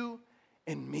you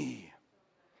and me.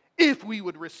 If we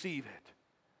would receive it.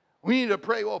 We need to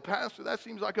pray, well, Pastor, that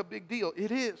seems like a big deal. It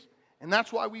is. And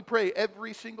that's why we pray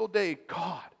every single day,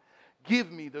 God,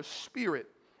 give me the spirit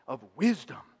of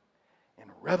wisdom and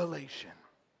revelation.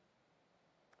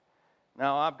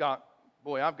 Now, I've got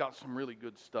some really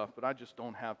good stuff, but I just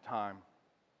don't have time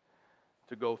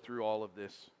to go through all of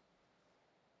this.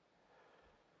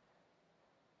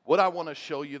 What I want to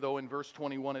show you, though, in verse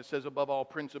 21, it says, above all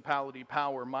principality,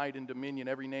 power, might, and dominion,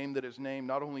 every name that is named,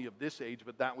 not only of this age,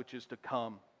 but that which is to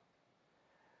come.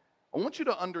 I want you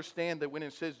to understand that when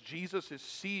it says Jesus is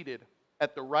seated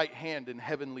at the right hand in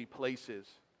heavenly places,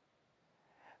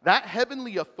 that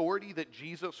heavenly authority that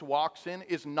Jesus walks in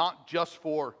is not just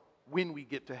for when we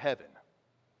get to heaven.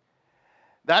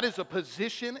 That is a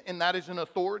position and that is an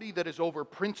authority that is over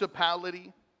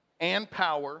principality and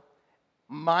power,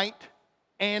 might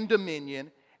and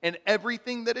dominion, and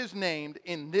everything that is named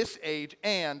in this age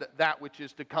and that which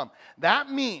is to come.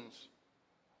 That means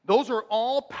those are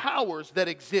all powers that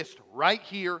exist right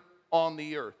here on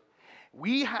the earth.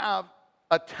 We have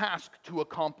a task to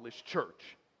accomplish,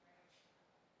 church.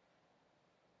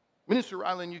 Minister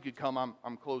Ryland, you could come.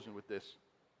 I'm closing with this.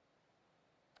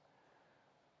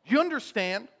 Do you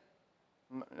understand?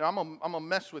 I'm going to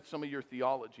mess with some of your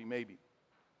theology, maybe.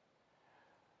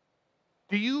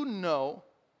 Do you know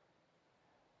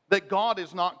that God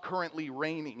is not currently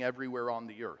reigning everywhere on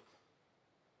the earth.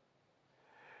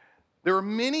 There are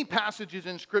many passages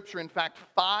in Scripture, in fact,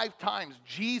 5 times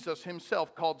Jesus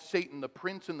himself called Satan the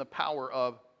prince and the power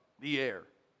of the air.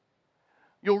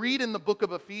 You'll read in the book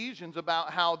of Ephesians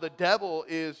about how the devil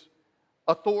is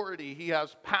authority. He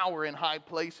has power in high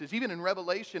places. Even in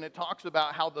Revelation, it talks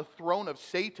about how the throne of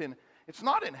Satan, it's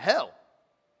not in hell.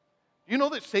 Do you know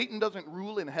that Satan doesn't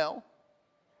rule in hell?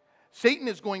 Satan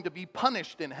is going to be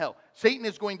punished in hell. Satan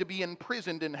is going to be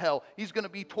imprisoned in hell. He's going to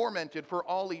be tormented for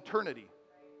all eternity.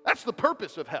 That's the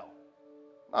purpose of hell.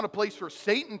 Not a place for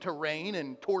Satan to reign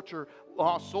and torture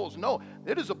lost souls. No,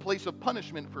 it is a place of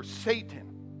punishment for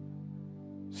Satan.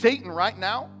 Satan right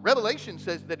now, Revelation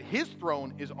says that his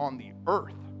throne is on the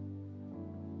earth.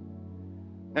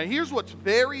 Now here's what's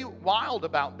very wild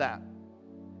about that.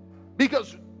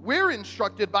 Because we're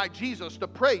instructed by Jesus to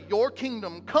pray, your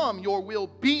kingdom come, your will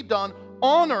be done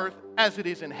on earth as it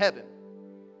is in heaven.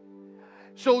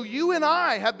 So you and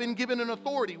I have been given an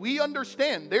authority. We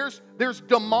understand there's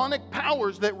demonic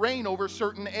powers that reign over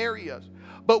certain areas.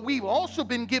 But we've also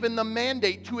been given the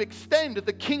mandate to extend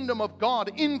the kingdom of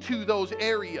God into those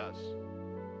areas.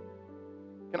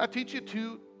 Can I teach you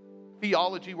 2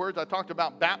 theology words? I talked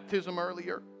about baptism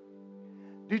earlier.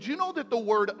 Did you know that the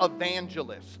word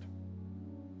evangelist,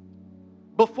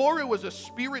 before it was a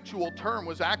spiritual term,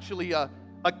 was actually a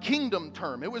kingdom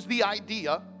term? It was the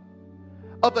idea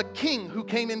of a king who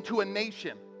came into a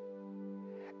nation.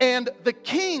 And the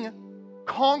king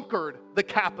conquered the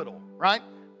capital, right?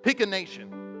 Pick a nation.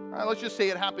 All right, let's just say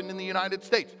it happened in the United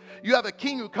States. You have a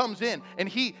king who comes in and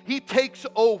he takes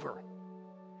over.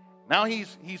 Now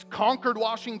he's conquered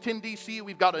Washington, D.C.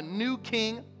 We've got a new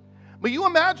king. But you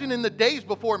imagine in the days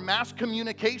before mass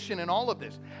communication and all of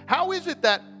this, how is it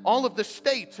that all of the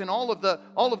states and all of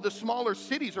the smaller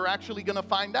cities are actually going to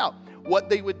find out? What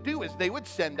they would do is they would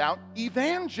send out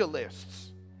evangelists.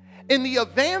 And the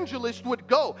evangelist would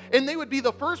go, and they would be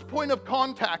the first point of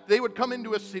contact. They would come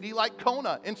into a city like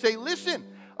Kona and say, listen,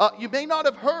 you may not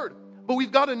have heard, but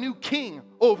we've got a new king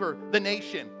over the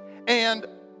nation. And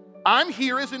I'm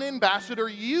here as an ambassador.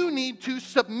 You need to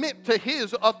submit to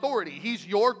his authority. He's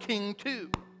your king too.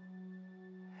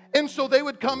 And so they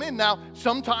would come in. Now,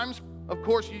 sometimes, of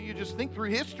course, you just think through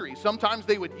history. Sometimes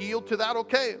they would yield to that.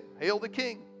 Okay, hail the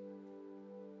king.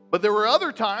 But there were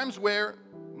other times where,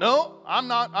 no, I'm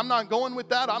not going with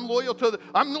that. I'm loyal to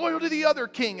the other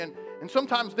king. And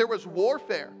sometimes there was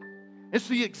warfare. It's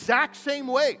the exact same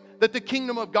way that the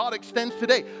kingdom of God extends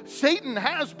today. Satan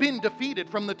has been defeated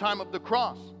from the time of the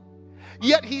cross.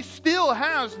 Yet he still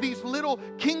has these little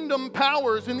kingdom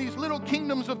powers and these little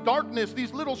kingdoms of darkness,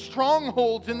 these little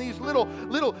strongholds and these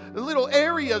little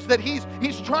areas that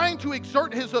he's trying to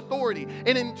exert his authority.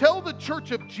 And until the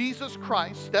church of Jesus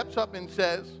Christ steps up and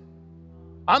says,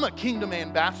 I'm a kingdom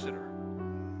ambassador,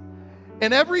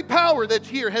 and every power that's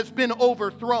here has been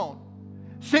overthrown.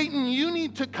 Satan, you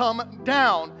need to come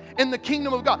down in the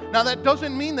kingdom of God. Now that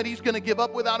doesn't mean that he's going to give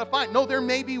up without a fight. No, there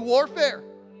may be warfare.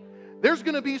 There's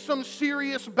going to be some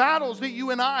serious battles that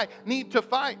you and I need to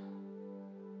fight.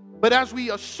 But as we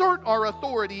assert our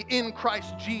authority in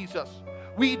Christ Jesus,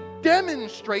 we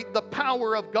demonstrate the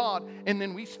power of God, and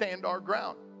then we stand our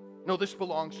ground. No, this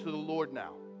belongs to the Lord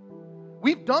now.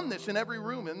 We've done this in every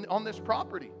room on this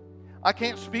property. I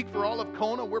can't speak for all of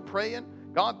Kona. We're praying,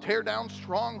 God, tear down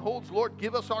strongholds. Lord,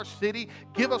 give us our city.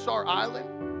 Give us our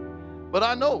island. But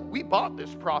I know we bought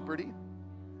this property.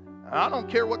 I don't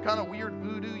care what kind of weird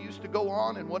voodoo used to go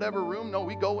on in whatever room. No,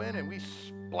 we go in and we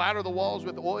splatter the walls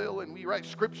with oil and we write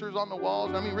scriptures on the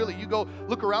walls. I mean, really, you go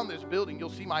look around this building, you'll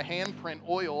see my handprint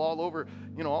oil all over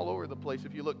the place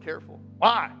if you look careful.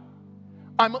 Why?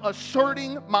 I'm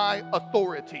asserting my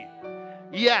authority.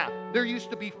 Yeah, there used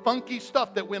to be funky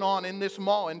stuff that went on in this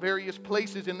mall in various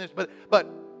places in this, but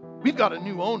we've got a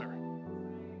new owner.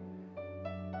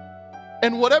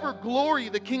 And whatever glory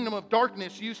the kingdom of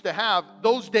darkness used to have,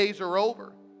 those days are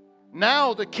over.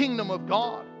 Now the kingdom of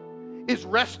God is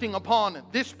resting upon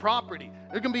this property.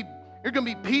 There can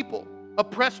be people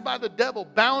oppressed by the devil,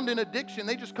 bound in addiction.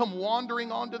 They just come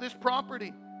wandering onto this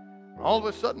property. All of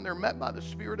a sudden they're met by the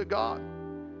Spirit of God.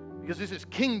 Because this is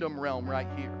kingdom realm right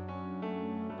here.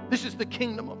 This is the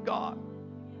kingdom of God.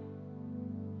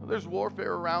 Well, there's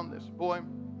warfare around this. Boy,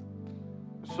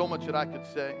 there's so much that I could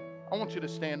say. I want you to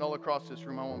stand all across this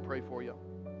room. I want to pray for you.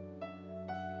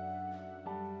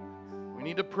 We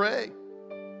need to pray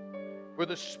for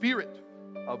the spirit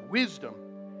of wisdom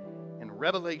and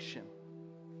revelation.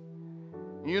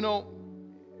 You know,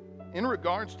 in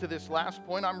regards to this last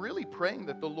point, I'm really praying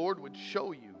that the Lord would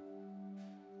show you.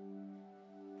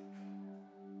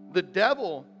 The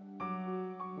devil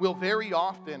will very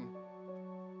often,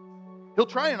 he'll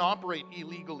try and operate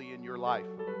illegally in your life.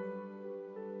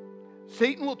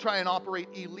 Satan will try and operate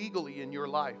illegally in your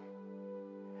life.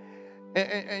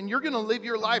 And you're going to live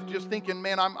your life just thinking,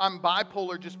 man, I'm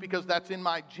bipolar just because that's in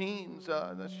my genes.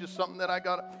 That's just something that I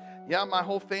got. Yeah, my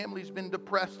whole family's been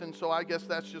depressed, and so I guess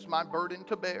that's just my burden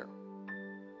to bear.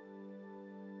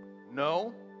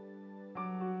 No.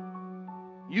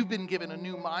 You've been given a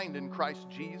new mind in Christ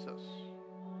Jesus.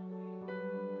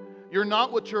 You're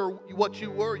not what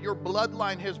you were. Your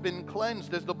bloodline has been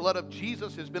cleansed as the blood of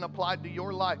Jesus has been applied to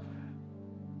your life.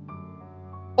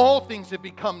 All things have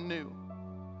become new.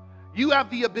 You have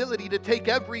the ability to take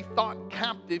every thought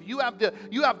captive. You have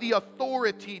the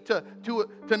authority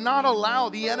to not allow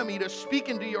the enemy to speak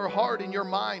into your heart and your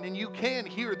mind, and you can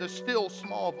hear the still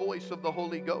small voice of the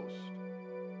Holy Ghost.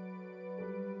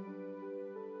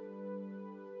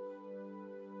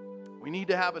 We need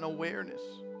to have an awareness,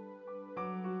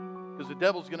 because the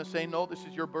devil's going to say, no, this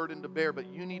is your burden to bear,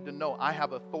 but you need to know I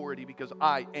have authority because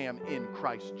I am in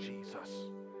Christ Jesus.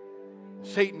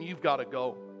 Satan, you've got to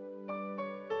go.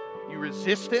 You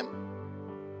resist him,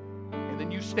 and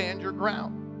then you stand your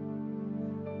ground.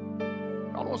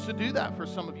 God wants to do that for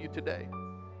some of you today.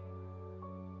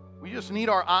 We just need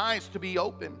our eyes to be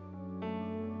open.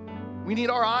 We need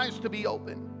our eyes to be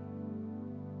open.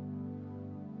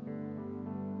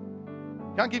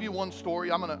 Can I give you one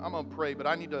story? I'm gonna pray, but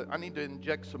I need to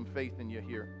inject some faith in you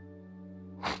here.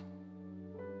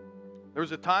 There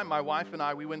was a time my wife and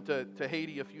I, we went to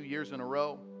Haiti a few years in a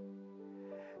row.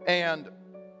 And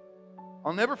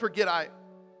I'll never forget, I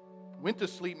went to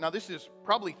sleep. Now, this is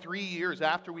probably 3 years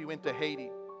after we went to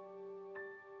Haiti.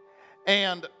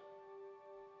 And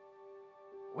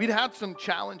we'd had some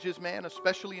challenges, man,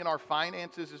 especially in our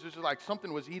finances. It's just like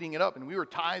something was eating it up. And we were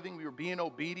tithing, we were being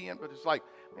obedient, but it's like,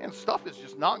 man, stuff is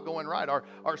just not going right.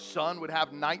 Our son would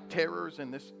have night terrors,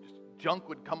 and this junk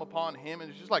would come upon him. And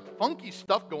it's just like funky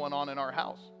stuff going on in our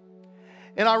house.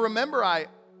 And I remember I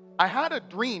had a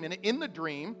dream, and in the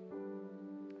dream,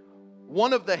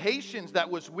 one of the Haitians that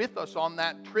was with us on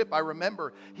that trip, I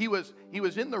remember, he was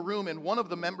in the room, and one of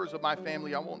the members of my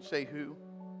family, I won't say who,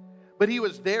 but he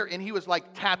was there, and he was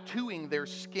like tattooing their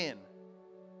skin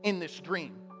in this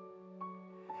dream.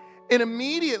 And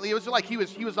immediately, it was like he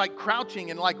was like crouching,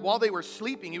 and like while they were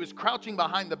sleeping, he was crouching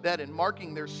behind the bed and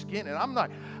marking their skin. And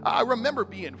I remember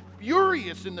being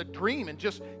furious in the dream and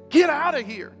just, get out of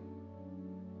here.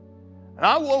 And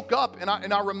I woke up, and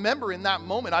I remember in that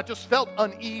moment, I just felt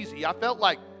uneasy. I felt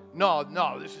like, no,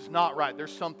 this is not right.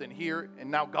 There's something here,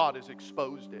 and now God has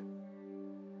exposed it.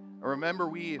 I remember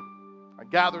I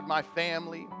gathered my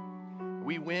family.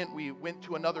 We went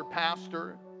to another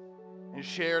pastor and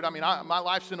shared. I mean, my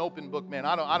life's an open book, man.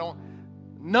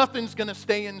 Nothing's going to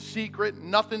stay in secret.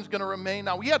 Nothing's going to remain.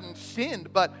 Now, we hadn't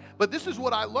sinned, but this is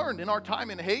what I learned in our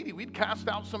time in Haiti. We'd cast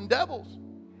out some devils.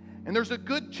 And there's a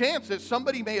good chance that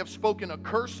somebody may have spoken a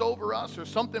curse over us, or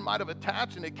something might have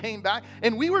attached and it came back,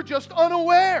 and we were just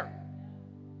unaware.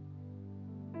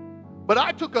 But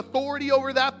I took authority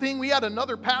over that thing. We had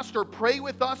another pastor pray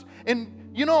with us,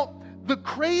 and you know, the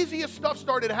craziest stuff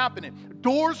started happening.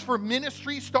 Doors for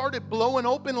ministry started blowing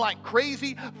open like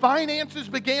crazy. Finances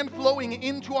began flowing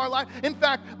into our life. In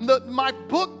fact, my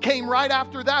book came right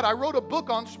after that. I wrote a book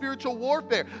on spiritual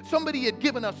warfare. Somebody had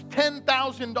given us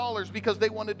 $10,000 because they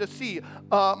wanted to see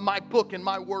my book and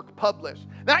my work published.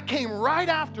 That came right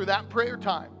after that prayer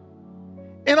time.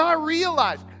 And I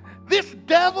realized this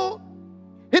devil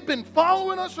had been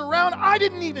following us around. I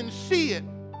didn't even see it.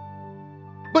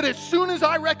 But as soon as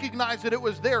I recognized that it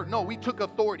was there, no, we took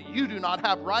authority. You do not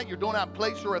have right. You don't have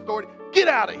place or authority. Get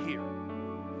out of here.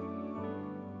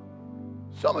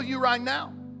 Some of you right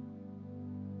now,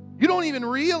 you don't even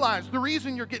realize the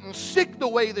reason you're getting sick the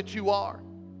way that you are.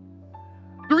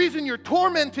 The reason you're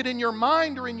tormented in your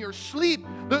mind or in your sleep.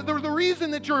 The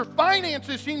reason that your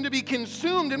finances seem to be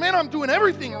consumed. And man, I'm doing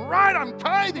everything right. I'm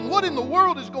tithing. What in the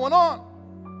world is going on?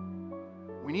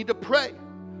 We need to pray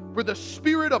for the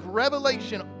spirit of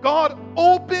revelation. God,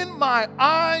 open my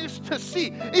eyes to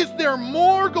see. Is there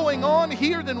more going on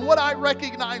here than what I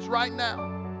recognize right now?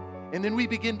 And then we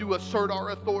begin to assert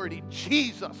our authority.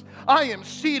 Jesus, I am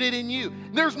seated in you.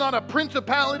 There's not a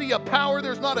principality, a power,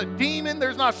 there's not a demon,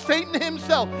 there's not Satan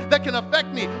himself that can affect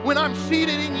me when I'm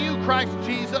seated in you, Christ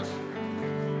Jesus.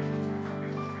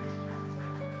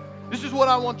 This is what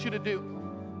I want you to do.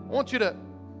 We're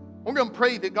going to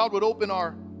pray that God would open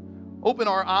our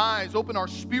eyes, open our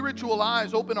spiritual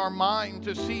eyes, open our mind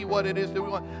to see what it is that we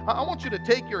want. I want you to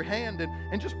take your hand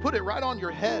and just put it right on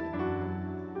your head.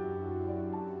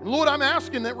 And Lord, I'm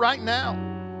asking that right now,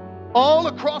 all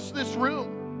across this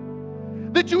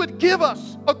room, that you would give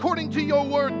us, according to your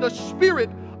word, the spirit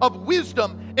of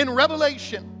wisdom and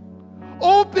revelation.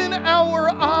 Open our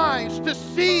eyes to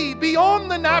see beyond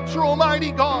the natural,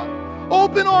 mighty God.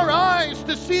 Open our eyes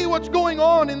to see what's going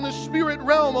on in the spirit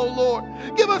realm, oh Lord.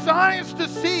 Give us eyes to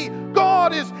see.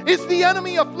 God, is the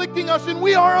enemy afflicting us and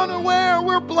we are unaware,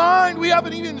 we're blind, we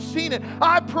haven't even seen it.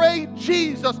 I pray,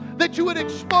 Jesus, that you would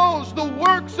expose the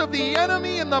works of the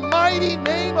enemy in the mighty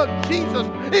name of Jesus.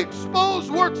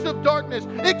 Expose works of darkness,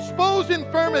 expose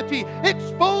infirmity,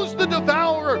 expose the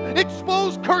devourer,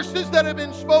 expose curses that have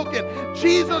been spoken.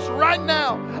 Jesus, right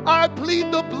now, I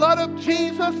plead the blood of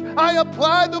Jesus. I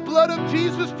apply the blood of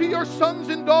Jesus to your sons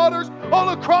and daughters all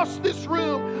across this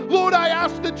room. Lord, I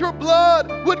ask that your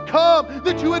blood would come,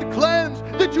 that you would cleanse,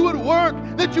 that you would work,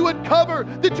 that you would cover,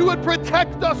 that you would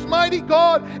protect us, mighty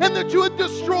God, and that you would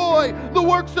destroy the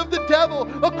works of the devil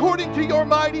according to your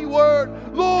mighty word.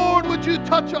 Lord, would you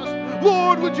touch us?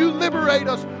 Lord, would you liberate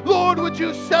us? Lord, would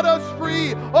you set us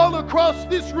free all across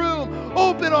this room?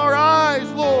 Open our eyes,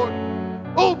 Lord.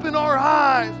 Open our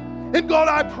eyes. And God,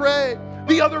 I pray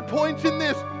the other points in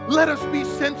this, let us be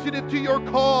sensitive to your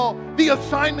call, the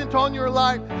assignment on your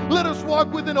life. Let us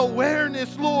walk with an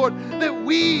awareness, Lord, that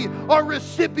we are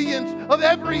recipients of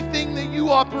everything that you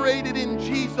operated in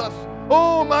Jesus.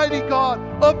 Almighty God,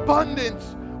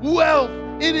 abundance, wealth,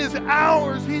 it is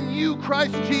ours in you,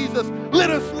 Christ Jesus. Let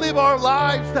us live our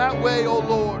lives that way, oh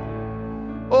Lord.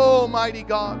 Almighty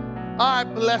God, I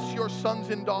bless your sons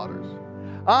and daughters.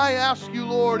 I ask you,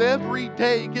 Lord, every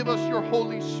day, give us your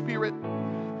Holy Spirit.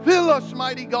 Fill us,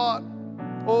 mighty God,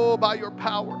 oh, by your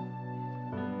power.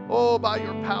 Oh, by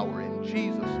your power, in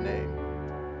Jesus'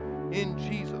 name. In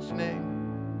Jesus'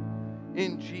 name.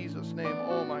 In Jesus' name.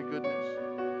 Oh, my goodness.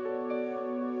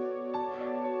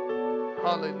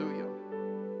 Hallelujah.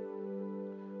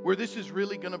 Where this is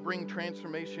really going to bring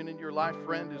transformation in your life,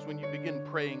 friend, is when you begin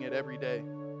praying it every day.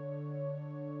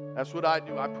 That's what I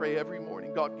do. I pray every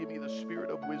morning. God, give me the spirit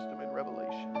of wisdom and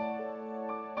revelation.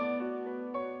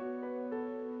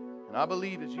 And I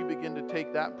believe as you begin to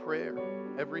take that prayer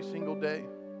every single day,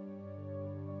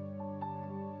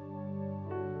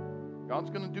 God's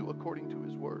going to do according to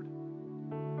his word.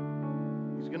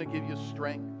 He's going to give you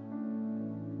strength,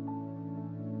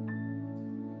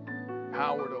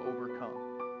 power to overcome.